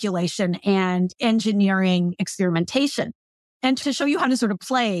scientific speculation and engineering experimentation. And to show you how to sort of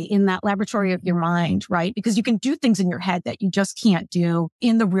play in that laboratory of your mind, right? Because you can do things in your head that you just can't do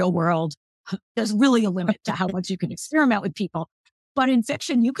in the real world. There's really a limit to how much you can experiment with people. But in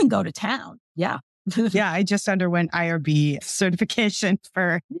fiction, you can go to town. Yeah. Yeah, I just underwent IRB certification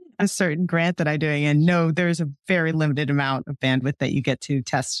for a certain grant that I'm doing. And no, there's a very limited amount of bandwidth that you get to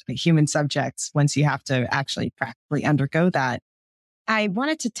test human subjects once you have to actually practically undergo that. I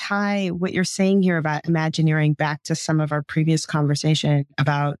wanted to tie what you're saying here about Imagineering back to some of our previous conversation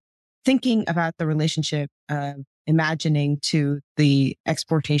about thinking about the relationship of imagining to the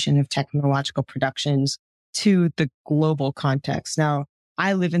exportation of technological productions to the global context. Now,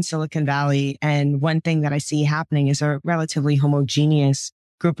 I live in Silicon Valley, and one thing that I see happening is a relatively homogeneous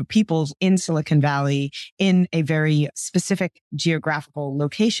group of people in Silicon Valley in a very specific geographical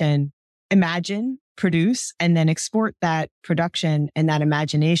location imagine, produce, and then export that production and that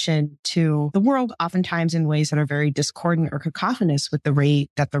imagination to the world, oftentimes in ways that are very discordant or cacophonous with the rate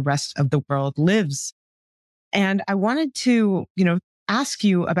that the rest of the world lives. And I wanted to, ask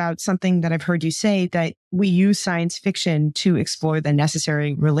you about something that I've heard you say, that we use science fiction to explore the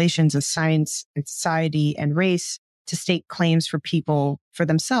necessary relations of science and society and race to state claims for people, for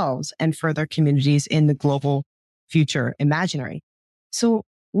themselves, and for their communities in the global future imaginary. So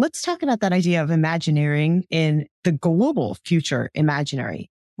let's talk about that idea of Imagineering in the global future imaginary.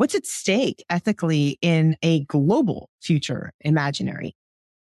 What's at stake ethically in a global future imaginary?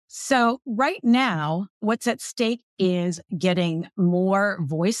 So right now, what's at stake is getting more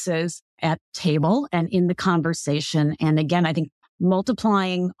voices at table and in the conversation. And again, I think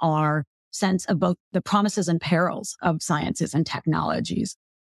multiplying our sense of both the promises and perils of sciences and technologies.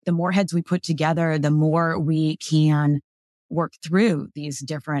 The more heads we put together, the more we can work through these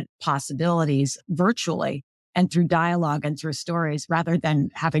different possibilities virtually and through dialogue and through stories rather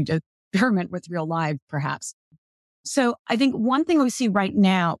than having to experiment with real life, perhaps. So I think one thing we see right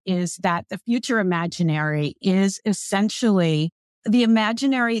now is that the future imaginary is essentially the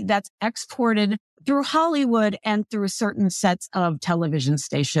imaginary that's exported through Hollywood and through certain sets of television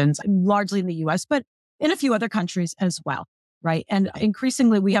stations, largely in the US, but in a few other countries as well, right? And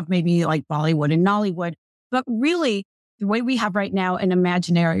increasingly we have maybe like Bollywood and Nollywood, but really the way we have right now an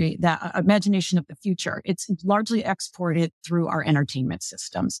imaginary, that imagination of the future, it's largely exported through our entertainment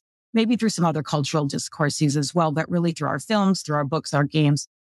systems. Maybe through some other cultural discourses as well, but really through our films, through our books, our games.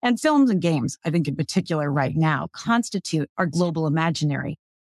 And films and games, I think in particular right now, constitute our global imaginary.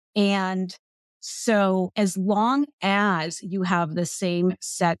 And so as long as you have the same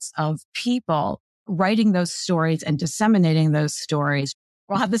sets of people writing those stories and disseminating those stories,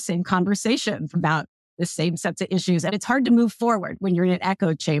 we'll have the same conversation about the same sets of issues. And it's hard to move forward when you're in an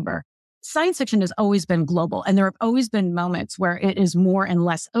echo chamber. Science fiction has always been global, and there have always been moments where it is more and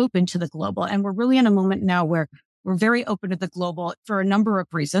less open to the global. And we're really in a moment now where we're very open to the global for a number of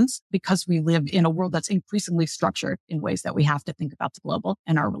reasons, because we live in a world that's increasingly structured in ways that we have to think about the global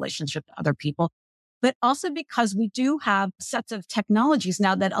and our relationship to other people. But also because we do have sets of technologies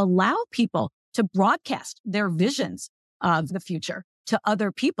now that allow people to broadcast their visions of the future to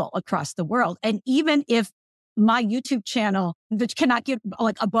other people across the world. And even if my YouTube channel, which cannot get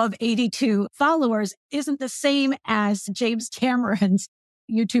like above 82 followers, isn't the same as James Cameron's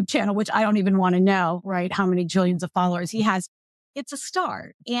YouTube channel, which I don't even want to know, right? How many jillions of followers he has. It's a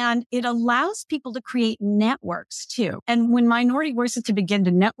start, and it allows people to create networks too. And when minority voices to begin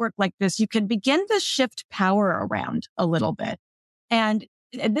to network like this, you can begin to shift power around a little bit. And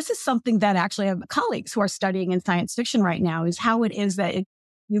this is something that actually I have colleagues who are studying in science fiction right now, is how it is that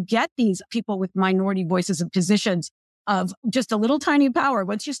you get these people with minority voices and positions of just a little tiny power.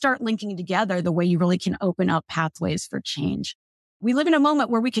 Once you start linking together, the way you really can open up pathways for change. We live in a moment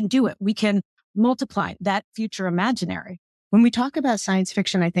where we can do it. We can multiply that future imaginary. When we talk about science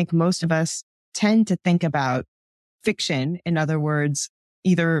fiction, I think most of us tend to think about fiction. In other words,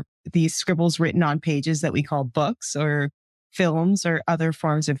 either these scribbles written on pages that we call books, or films or other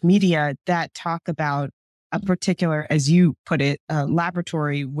forms of media that talk about a particular, as you put it,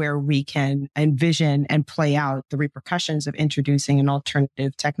 laboratory where we can envision and play out the repercussions of introducing an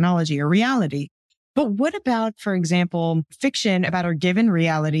alternative technology or reality. But what about, for example, fiction about our given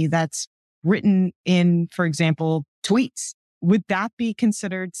reality that's written in, for example, tweets? Would that be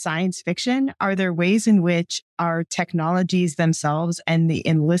considered science fiction? Are there ways in which our technologies themselves and the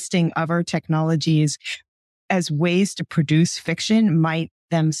enlisting of our technologies as ways to produce fiction might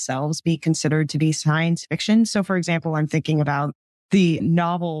themselves be considered to be science fiction? So, for example, I'm thinking about the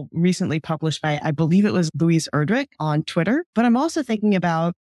novel recently published by, I believe it was Louise Erdrich on Twitter, but I'm also thinking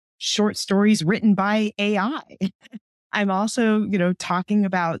about short stories written by AI. I'm also, talking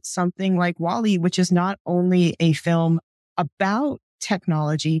about something like WALL-E, which is not only a film about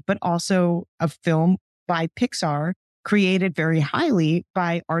technology, but also a film by Pixar created very highly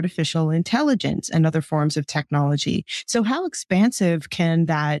by artificial intelligence and other forms of technology. So how expansive can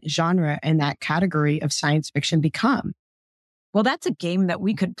that genre and that category of science fiction become? Well, that's a game that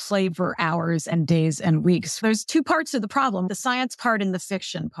we could play for hours and days and weeks. There's two parts of the problem, the science part and the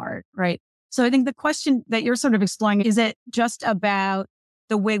fiction part, right? So I think the question that you're sort of exploring, is it just about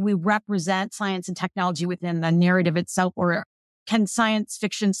the way we represent science and technology within the narrative itself, or can science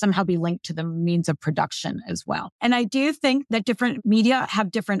fiction somehow be linked to the means of production as well? And I do think that different media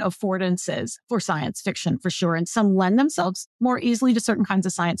have different affordances for science fiction, for sure. And some lend themselves more easily to certain kinds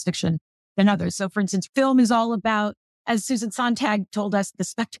of science fiction than others. So for instance, film is all about, as Susan Sontag told us, the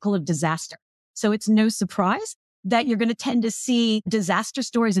spectacle of disaster. So it's no surprise that you're going to tend to see disaster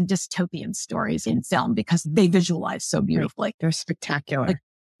stories and dystopian stories in film because they visualize so beautifully. Right. They're spectacular. Like,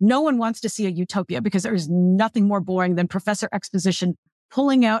 no one wants to see a utopia because there's nothing more boring than Professor Exposition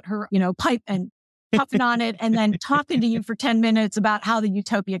pulling out her, pipe and puffing on it and then talking to you for 10 minutes about how the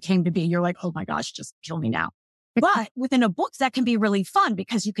utopia came to be. You're like, oh my gosh, just kill me now. But within a book, that can be really fun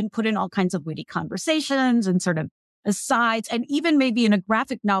because you can put in all kinds of witty conversations and sort of asides. And even maybe in a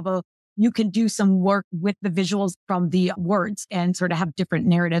graphic novel, you can do some work with the visuals from the words and sort of have different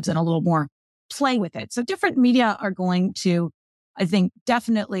narratives and a little more play with it. So different media are going to, I think,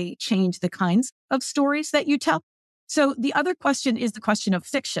 definitely change the kinds of stories that you tell. So the other question is the question of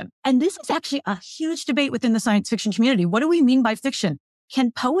fiction. And this is actually a huge debate within the science fiction community. What do we mean by fiction?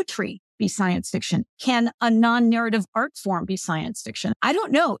 Can poetry be science fiction? Can a non-narrative art form be science fiction? I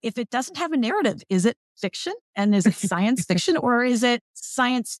don't know. If it doesn't have a narrative, is it fiction? And is it science fiction, or is it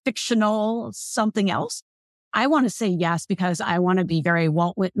science fictional something else? I want to say yes, because I want to be very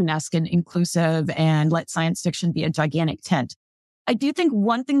Walt Whitman-esque and inclusive and let science fiction be a gigantic tent. I do think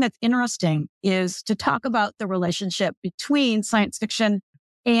one thing that's interesting is to talk about the relationship between science fiction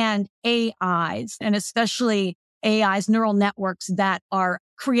and AIs, and especially AIs, neural networks that are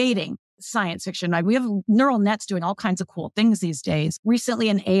creating science fiction. We have neural nets doing all kinds of cool things these days. Recently,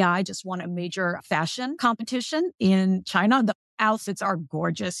 an AI just won a major fashion competition in China. The outfits are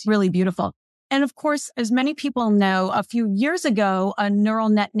gorgeous, really beautiful. And of course, as many people know, a few years ago, a neural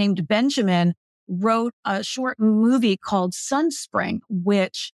net named Benjamin wrote a short movie called Sunspring,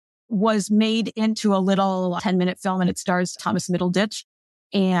 which was made into a little 10-minute film, and it stars Thomas Middleditch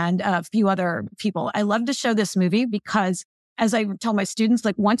and a few other people. I love to show this movie because, as I tell my students,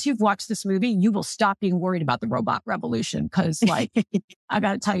 like, once you've watched this movie, you will stop being worried about the robot revolution. Because, like, I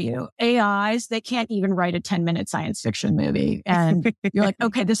got to tell you, AIs, they can't even write a 10-minute science fiction movie. And you're like,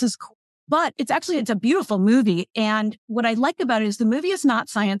 okay, this is cool. But it's a beautiful movie. And what I like about it is the movie is not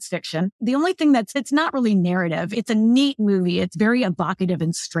science fiction. The only thing it's not really narrative. It's a neat movie. It's very evocative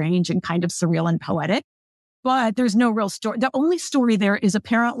and strange and kind of surreal and poetic, but there's no real story. The only story there is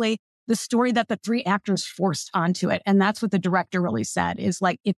apparently the story that the three actors forced onto it. And that's what the director really said, is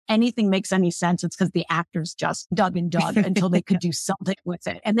like, if anything makes any sense, it's because the actors just dug and dug until they could do something with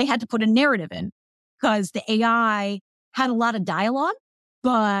it. And they had to put a narrative in because the AI had a lot of dialogue,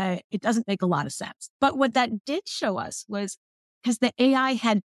 but it doesn't make a lot of sense. But what that did show us was, because the AI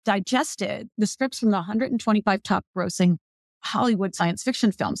had digested the scripts from the 125 top grossing Hollywood science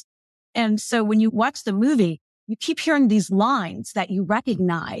fiction films. And so when you watch the movie, you keep hearing these lines that you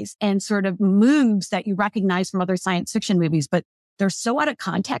recognize and sort of moves that you recognize from other science fiction movies, but they're so out of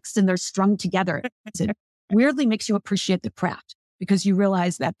context and they're strung together. It weirdly makes you appreciate the craft, because you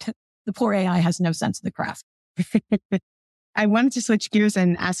realize that the poor AI has no sense of the craft. I wanted to switch gears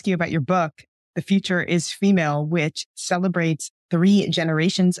and ask you about your book, The Future is Female, which celebrates 3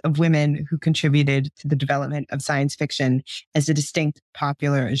 generations of women who contributed to the development of science fiction as a distinct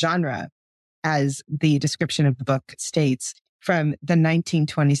popular genre, as the description of the book states, from the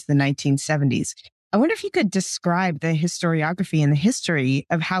 1920s to the 1970s. I wonder if you could describe the historiography and the history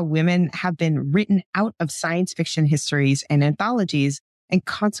of how women have been written out of science fiction histories and anthologies, and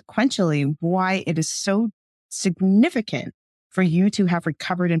consequentially why it is so significant for you to have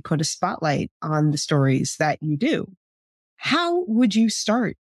recovered and put a spotlight on the stories that you do. How would you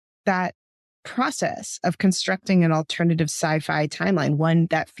start that process of constructing an alternative sci-fi timeline, one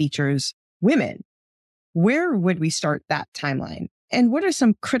that features women? Where would we start that timeline? And what are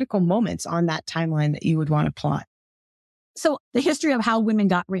some critical moments on that timeline that you would want to plot? So the history of how women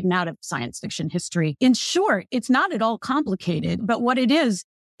got written out of science fiction history, in short, it's not at all complicated, but what it is,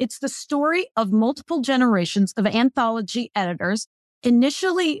 it's the story of multiple generations of anthology editors,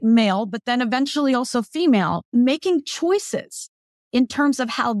 initially male, but then eventually also female, making choices in terms of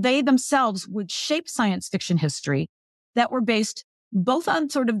how they themselves would shape science fiction history that were based both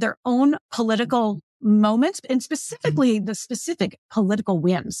on sort of their own political moments, and specifically the specific political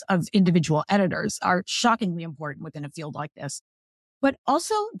whims of individual editors are shockingly important within a field like this, but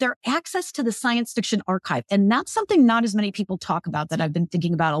also their access to the science fiction archive. And that's something not as many people talk about that I've been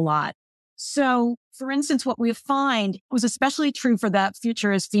thinking about a lot. So, for instance, what we find was especially true for That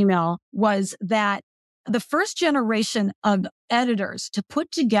Future is Female was that the first generation of editors to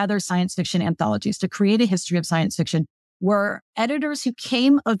put together science fiction anthologies, to create a history of science fiction, were editors who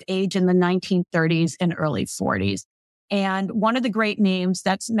came of age in the 1930s and early 40s. And one of the great names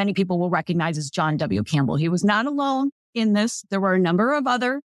that many people will recognize is John W. Campbell. He was not alone in this. There were a number of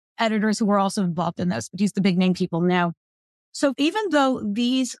other editors who were also involved in this, but he's the big name people know. So even though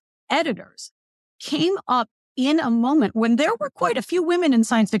these editors came up in a moment when there were quite a few women in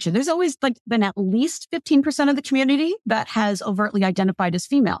science fiction, there's always been at least 15% of the community that has overtly identified as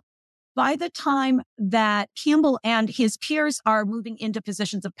female. By the time that Campbell and his peers are moving into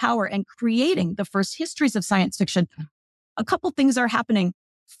positions of power and creating the first histories of science fiction, a couple things are happening.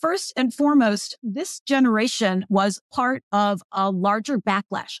 First and foremost, this generation was part of a larger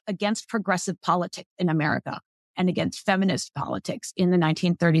backlash against progressive politics in America and against feminist politics in the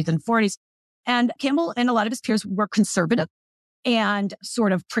 1930s and 40s. And Campbell and a lot of his peers were conservative and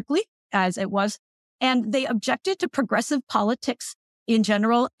sort of prickly, as it was. And they objected to progressive politics in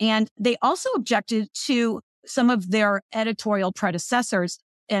general. And they also objected to some of their editorial predecessors,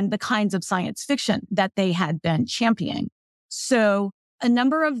 and the kinds of science fiction that they had been championing. So a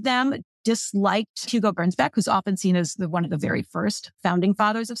number of them disliked Hugo Gernsback, who's often seen as one of the very first founding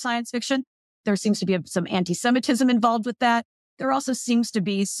fathers of science fiction. There seems to be some anti-Semitism involved with that. There also seems to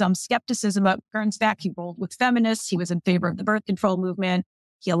be some skepticism about Gernsback. He rolled with feminists. He was in favor of the birth control movement.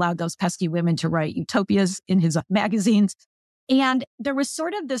 He allowed those pesky women to write utopias in his magazines. And there was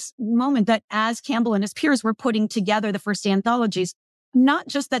sort of this moment that as Campbell and his peers were putting together the first anthologies, not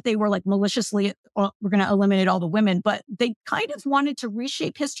just that they were like maliciously, oh, we're going to eliminate all the women, but they kind of wanted to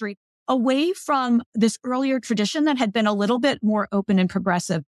reshape history away from this earlier tradition that had been a little bit more open and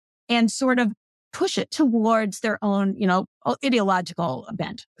progressive and sort of push it towards their own, ideological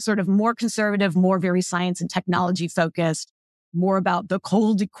bent, sort of more conservative, more very science and technology focused, more about the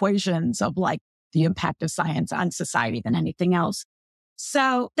cold equations of like the impact of science on society than anything else.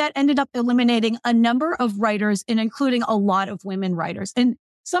 So that ended up eliminating a number of writers and including a lot of women writers. And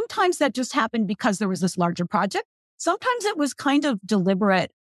sometimes that just happened because there was this larger project. Sometimes it was kind of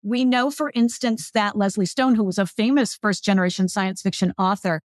deliberate. We know, for instance, that Leslie Stone, who was a famous first generation science fiction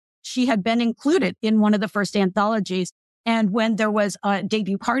author, she had been included in one of the first anthologies. And when there was a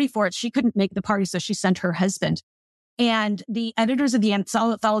debut party for it, she couldn't make the party. So she sent her husband. And the editors of the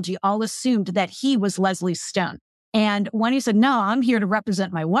anthology all assumed that he was Leslie Stone. And when he said, no, I'm here to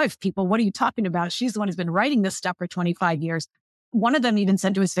represent my wife, people, what are you talking about? She's the one who's been writing this stuff for 25 years. One of them even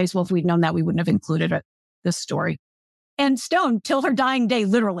said to his face, well, if we'd known that, we wouldn't have included this story. And Stone, till her dying day,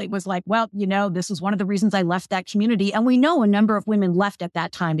 literally was like, well, this was one of the reasons I left that community. And we know a number of women left at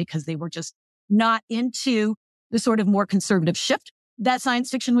that time because they were just not into the sort of more conservative shift that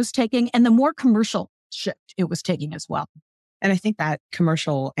science fiction was taking and the more commercial shift it was taking as well. And I think that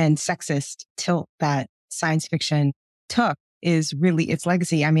commercial and sexist tilt that science fiction took is really its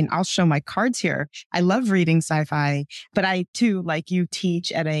legacy. I mean, I'll show my cards here. I love reading sci-fi, but I too, like you,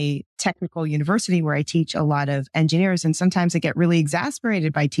 teach at a technical university where I teach a lot of engineers. And sometimes I get really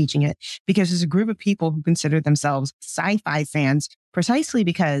exasperated by teaching it because there's a group of people who consider themselves sci-fi fans precisely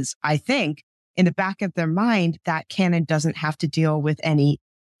because I think in the back of their mind, that canon doesn't have to deal with any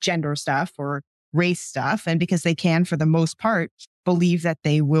gender stuff or race stuff. And because they can, for the most part, believe that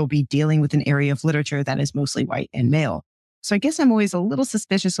they will be dealing with an area of literature that is mostly white and male. So I guess I'm always a little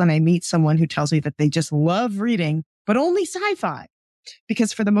suspicious when I meet someone who tells me that they just love reading, but only sci-fi.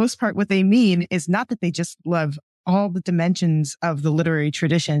 Because for the most part, what they mean is not that they just love all the dimensions of the literary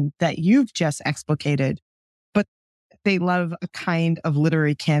tradition that you've just explicated, but they love a kind of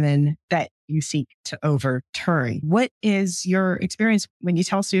literary canon that you seek to overturn. What is your experience when you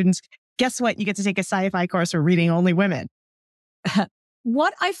tell students, guess what? You get to take a sci-fi course for reading only women.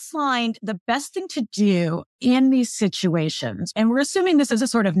 What I find the best thing to do in these situations, and we're assuming this is a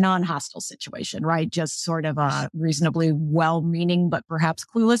sort of non-hostile situation, right? Just sort of a reasonably well-meaning, but perhaps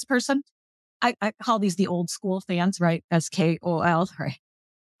clueless person. I call these the old school fans, right? SKOL, right?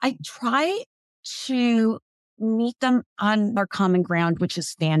 I try to meet them on our common ground, which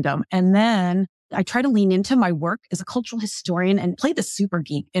is fandom. And then I try to lean into my work as a cultural historian and play the super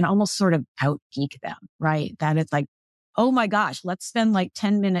geek and almost sort of out geek them, right? That it's like, oh my gosh, let's spend like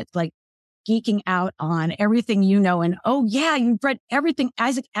 10 minutes like geeking out on everything you know. And oh yeah, you've read everything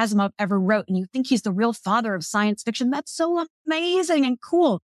Isaac Asimov ever wrote and you think he's the real father of science fiction. That's so amazing and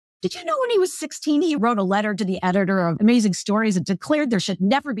cool. Did you know when he was 16, he wrote a letter to the editor of Amazing Stories and declared there should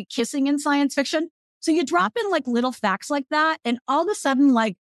never be kissing in science fiction? So you drop in like little facts like that. And all of a sudden,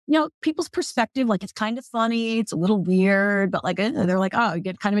 like, people's perspective, like it's kind of funny. It's a little weird, but like, they're like, oh, you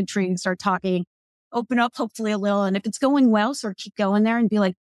get kind of intrigued, start talking. Open up hopefully a little. And if it's going well, sort of keep going there and be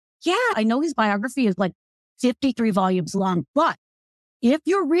like, yeah, I know his biography is like 53 volumes long, but if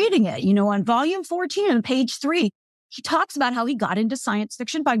you're reading it, on volume 14 on page 3, he talks about how he got into science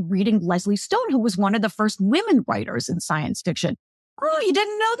fiction by reading Leslie Stone, who was one of the first women writers in science fiction. Oh, you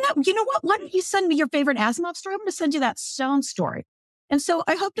didn't know that? You know what? Why don't you send me your favorite Asimov story? I'm going to send you that Stone story. And so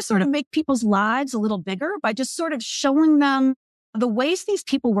I hope to sort of make people's lives a little bigger by just sort of showing them the ways these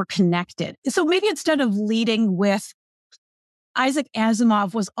people were connected. So maybe instead of leading with Isaac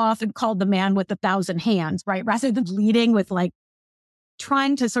Asimov was often called the man with 1,000 hands, right? Rather than leading with like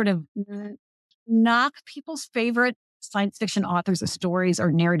trying to sort of knock people's favorite science fiction authors or stories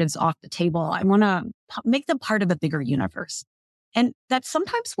or narratives off the table. I want to make them part of a bigger universe. And that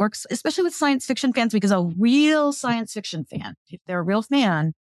sometimes works, especially with science fiction fans, because a real science fiction fan, if they're a real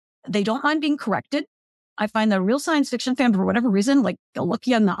fan, they don't mind being corrected. I find that a real science fiction fan, for whatever reason, like they'll look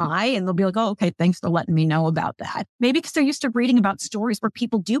you in the eye and they'll be like, oh, okay, thanks for letting me know about that. Maybe because they're used to reading about stories where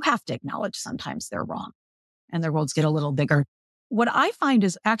people do have to acknowledge sometimes they're wrong and their worlds get a little bigger. what I find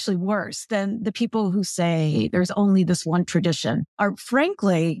is actually worse than the people who say there's only this one tradition are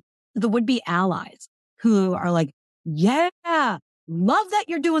frankly the would-be allies who are like, yeah, love that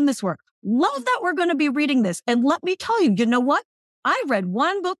you're doing this work. Love that we're going to be reading this. And let me tell you, you know what? I read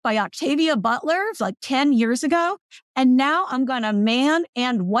one book by Octavia Butler like 10 years ago, and now I'm going to man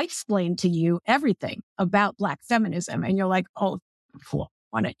and white-splain to you everything about Black feminism. And you're like, oh, cool.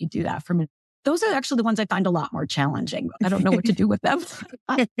 Why don't you do that for me? Those are actually the ones I find a lot more challenging. I don't know what to do with them.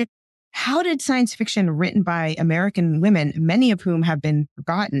 How did science fiction written by American women, many of whom have been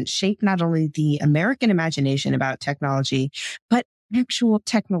forgotten, shape not only the American imagination about technology, but actual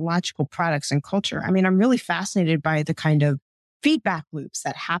technological products and culture? I mean, I'm really fascinated by the kind of feedback loops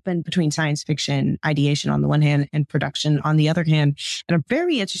that happen between science fiction ideation on the one hand and production on the other hand. And I'm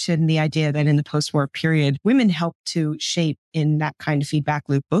very interested in the idea that in the post-war period, women helped to shape in that kind of feedback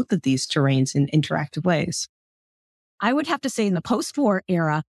loop both of these terrains in interactive ways. I would have to say in the post-war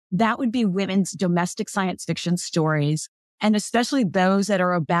era, that would be women's domestic science fiction stories, and especially those that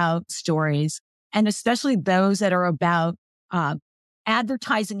are about stories, and especially those that are about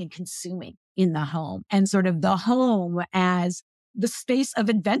advertising and consuming in the home, and sort of the home as the space of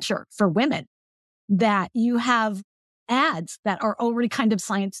adventure for women, that you have ads that are already kind of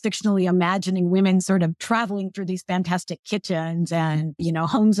science fictionally imagining women sort of traveling through these fantastic kitchens and,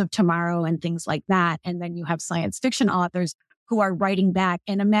 homes of tomorrow and things like that. And then you have science fiction authors who are writing back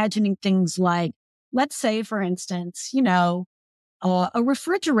and imagining things like, let's say, for instance, a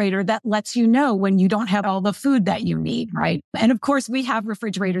refrigerator that lets you know when you don't have all the food that you need, right? And of course, we have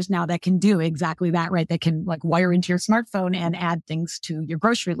refrigerators now that can do exactly that, right? They can like wire into your smartphone and add things to your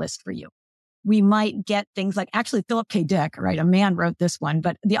grocery list for you. We might get things like, actually, Philip K. Dick, right? A man wrote this one,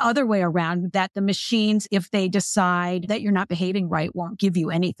 but the other way around, that the machines, if they decide that you're not behaving right, won't give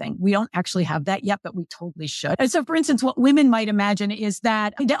you anything. We don't actually have that yet, but we totally should. And so, for instance, what women might imagine is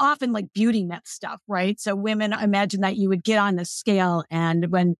that they often like beauty net stuff, right? So women imagine that you would get on the scale, and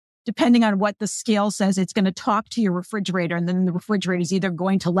depending on what the scale says, it's going to talk to your refrigerator, and then the refrigerator is either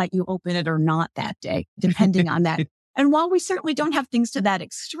going to let you open it or not that day, depending on that. And while we certainly don't have things to that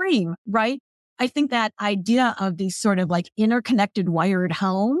extreme, right? I think that idea of these sort of like interconnected wired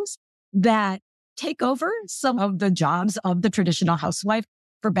homes that take over some of the jobs of the traditional housewife,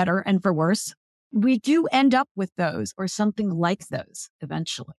 for better and for worse, we do end up with those or something like those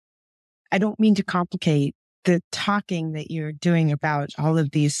eventually. I don't mean to complicate the talking that you're doing about all of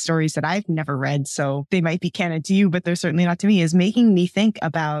these stories that I've never read, so they might be canon to you, but they're certainly not to me, is making me think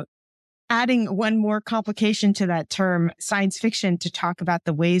about adding one more complication to that term, science fiction, to talk about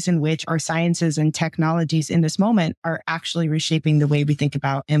the ways in which our sciences and technologies in this moment are actually reshaping the way we think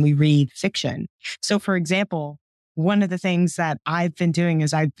about and we read fiction. So, for example, one of the things that I've been doing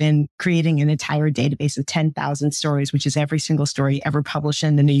is I've been creating an entire database of 10,000 stories, which is every single story ever published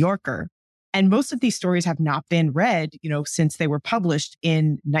in the New Yorker. And most of these stories have not been read, since they were published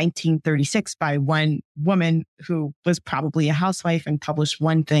in 1936 by one woman who was probably a housewife and published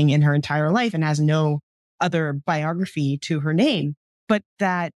one thing in her entire life and has no other biography to her name. But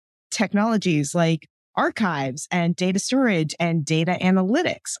that technologies like archives and data storage and data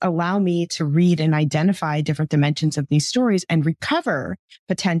analytics allow me to read and identify different dimensions of these stories and recover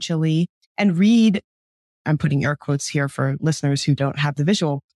potentially and read, I'm putting air quotes here for listeners who don't have the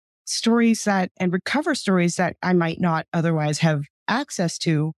visual, stories and recover stories that I might not otherwise have access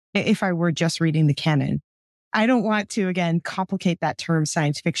to if I were just reading the canon. I don't want to, again, complicate that term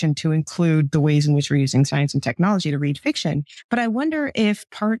science fiction to include the ways in which we're using science and technology to read fiction. But I wonder if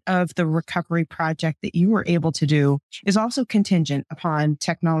part of the recovery project that you were able to do is also contingent upon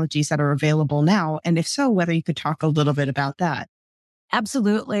technologies that are available now. And if so, whether you could talk a little bit about that.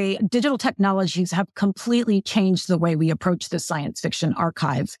 Absolutely. Digital technologies have completely changed the way we approach the science fiction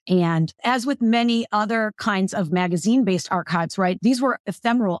archive. And as with many other kinds of magazine-based archives, right, these were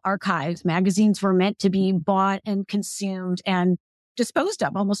ephemeral archives. Magazines were meant to be bought and consumed and disposed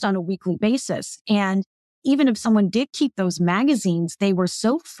of almost on a weekly basis. And even if someone did keep those magazines, they were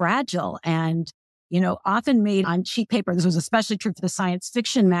so fragile and, often made on cheap paper. This was especially true for the science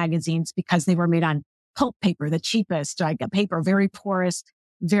fiction magazines because they were made on pulp paper, the cheapest, like a paper, very porous,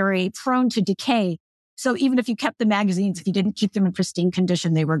 very prone to decay. So even if you kept the magazines, if you didn't keep them in pristine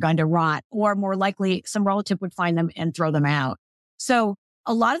condition, they were going to rot, or more likely some relative would find them and throw them out. So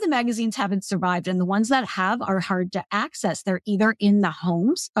a lot of the magazines haven't survived, and the ones that have are hard to access. They're either in the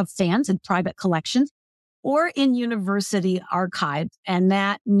homes of fans in private collections or in university archives. And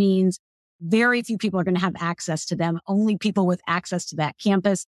that means very few people are going to have access to them, only people with access to that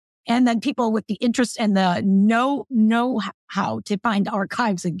campus. And then people with the interest and the know how to find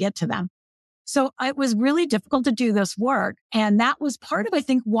archives and get to them. So it was really difficult to do this work. And that was part of, I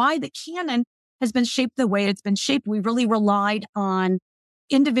think, why the canon has been shaped the way it's been shaped. We really relied on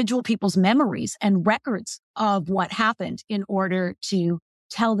individual people's memories and records of what happened in order to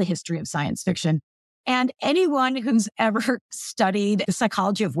tell the history of science fiction. And anyone who's ever studied the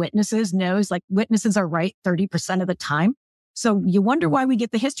psychology of witnesses knows like witnesses are right 30% of the time. So you wonder why we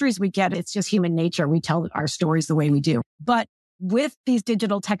get the histories we get. It's just human nature. We tell our stories the way we do. But with these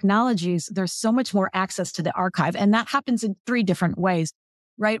digital technologies, there's so much more access to the archive. And that happens in 3 different ways,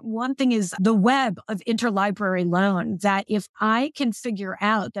 right? One thing is the web of interlibrary loan, that if I can figure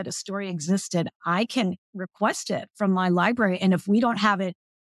out that a story existed, I can request it from my library. And if we don't have it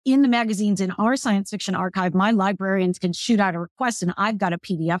in the magazines in our science fiction archive, my librarians can shoot out a request and I've got a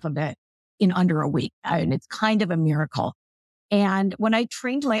PDF of it in under a week. And it's kind of a miracle. And when I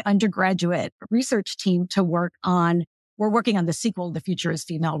trained my undergraduate research team to we're working on the sequel, The Future is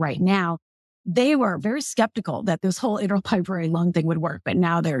Female right now, they were very skeptical that this whole interlibrary loan thing would work. But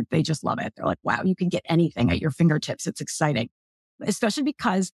now they just love it. They're like, wow, you can get anything at your fingertips. It's exciting, especially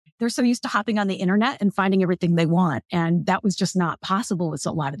because they're so used to hopping on the internet and finding everything they want. And that was just not possible with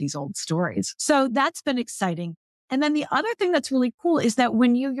a lot of these old stories. So that's been exciting. And then the other thing that's really cool is that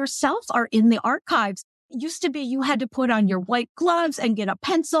when you yourself are in the archives, it used to be you had to put on your white gloves and get a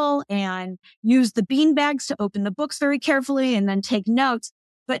pencil and use the bean bags to open the books very carefully and then take notes.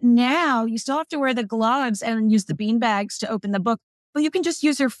 But now you still have to wear the gloves and use the bean bags to open the book, but you can just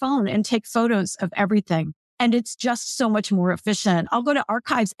use your phone and take photos of everything. And it's just so much more efficient. I'll go to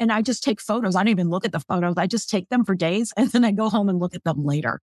archives and I just take photos. I don't even look at the photos. I just take them for days and then I go home and look at them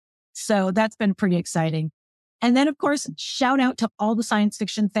later. So that's been pretty exciting. And then, of course, shout out to all the science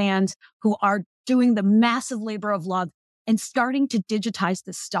fiction fans who are doing the massive labor of love and starting to digitize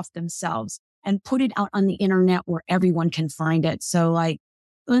this stuff themselves and put it out on the internet where everyone can find it. So like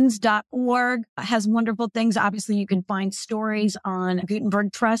uns.org has wonderful things. Obviously, you can find stories on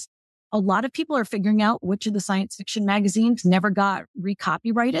Gutenberg Trust. A lot of people are figuring out which of the science fiction magazines never got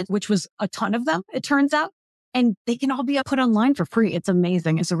recopyrighted, which was a ton of them, it turns out. And they can all be put online for free. It's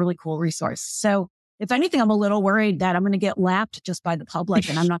amazing. It's a really cool resource. So if anything, I'm a little worried that I'm going to get lapped just by the public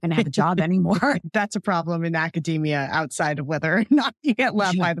and I'm not going to have a job anymore. That's a problem in academia outside of whether or not you get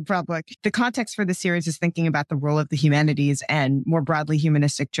lapped by the public. The context for the series is thinking about the role of the humanities and more broadly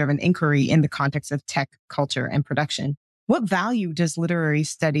humanistic-driven inquiry in the context of tech, culture, and production. What value does literary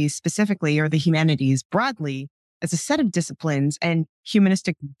studies specifically, or the humanities broadly, as a set of disciplines and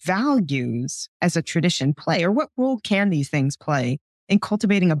humanistic values as a tradition play? Or what role can these things play in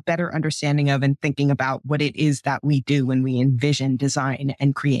cultivating a better understanding of and thinking about what it is that we do when we envision, design,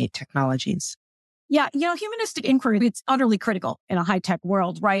 and create technologies? Yeah, humanistic inquiry, it's utterly critical in a high-tech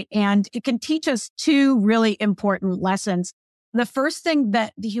world, right? And it can teach us 2 really important lessons. The first thing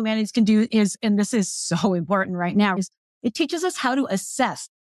that the humanities can do is, and this is so important right now, is it teaches us how to assess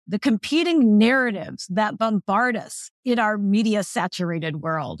the competing narratives that bombard us in our media-saturated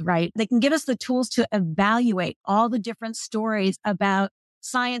world, right? They can give us the tools to evaluate all the different stories about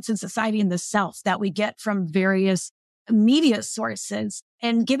science and society and the self that we get from various media sources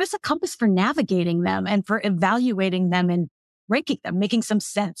and give us a compass for navigating them and for evaluating them and ranking them, making some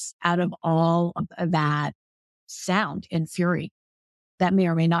sense out of all of that sound and fury that may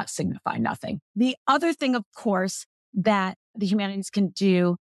or may not signify nothing. The other thing, of course, that the humanities can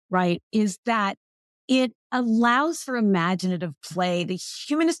do, right, is that it allows for imaginative play. The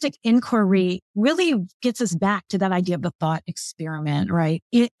humanistic inquiry really gets us back to that idea of the thought experiment, right?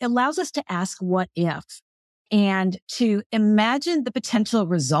 It allows us to ask what if and to imagine the potential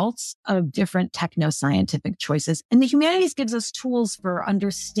results of different techno-scientific choices. And the humanities gives us tools for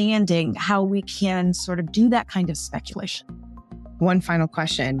understanding how we can sort of do that kind of speculation. One final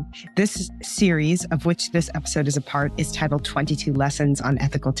question. This series, of which this episode is a part, is titled 22 Lessons on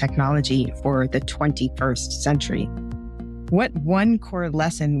Ethical Technology for the 21st Century. What one core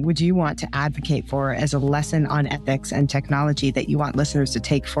lesson would you want to advocate for as a lesson on ethics and technology that you want listeners to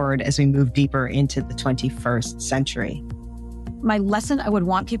take forward as we move deeper into the 21st century? My lesson I would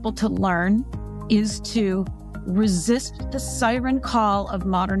want people to learn is to resist the siren call of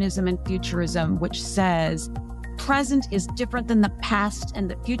modernism and futurism, which says, present is different than the past and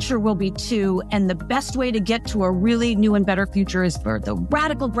the future will be too. And the best way to get to a really new and better future is for the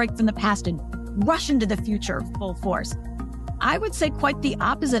radical break from the past and rush into the future full force. I would say quite the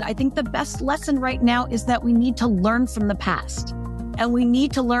opposite. I think the best lesson right now is that we need to learn from the past. And we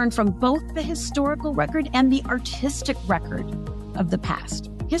need to learn from both the historical record and the artistic record of the past.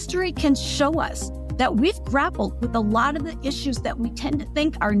 History can show us that we've grappled with a lot of the issues that we tend to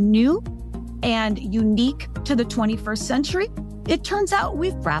think are new and unique to the 21st century, It turns out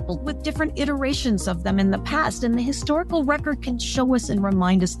we've grappled with different iterations of them in the past, and the historical record can show us and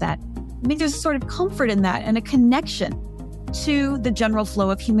remind us that. I mean, there's a sort of comfort in that and a connection to the general flow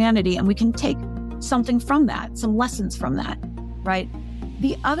of humanity, and we can take something from that, some lessons from that, right?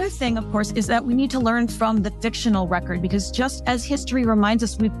 The other thing, of course, is that we need to learn from the fictional record, because just as history reminds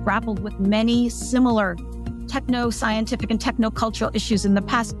us we've grappled with many similar techno-scientific and techno-cultural issues in the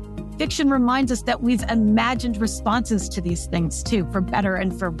past, fiction reminds us that we've imagined responses to these things too, for better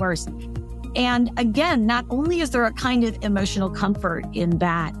and for worse. And again, not only is there a kind of emotional comfort in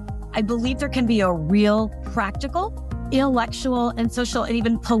that, I believe there can be a real practical, intellectual, and social, and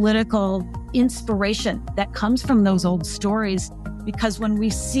even political inspiration that comes from those old stories. Because when we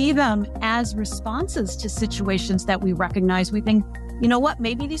see them as responses to situations that we recognize, we think, you know what,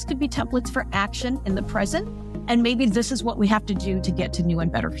 maybe these could be templates for action in the present. And maybe this is what we have to do to get to new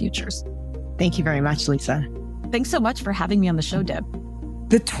and better futures. Thank you very much, Lisa. Thanks so much for having me on the show, Deb.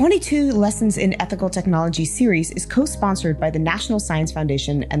 The 22 Lessons in Ethical Technology series is co-sponsored by the National Science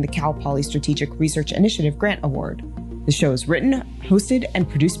Foundation and the Cal Poly Strategic Research Initiative Grant Award. The show is written, hosted, and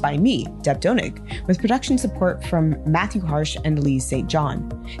produced by me, Deb Donig, with production support from Matthew Harsh and Lee St.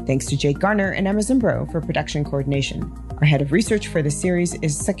 John. Thanks to Jake Garner and Emma Zimbro for production coordination. Our head of research for the series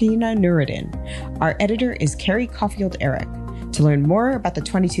is Sakina Nuruddin. Our editor is Carrie Caulfield-Eric. To learn more about the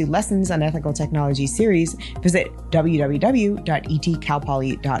 22 Lessons on Ethical Technology series, visit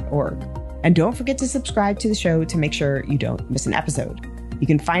www.etcalpoly.org. And don't forget to subscribe to the show to make sure you don't miss an episode. You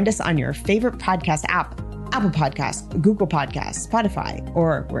can find us on your favorite podcast app, Apple Podcasts, Google Podcasts, Spotify,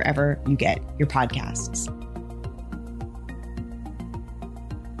 or wherever you get your podcasts.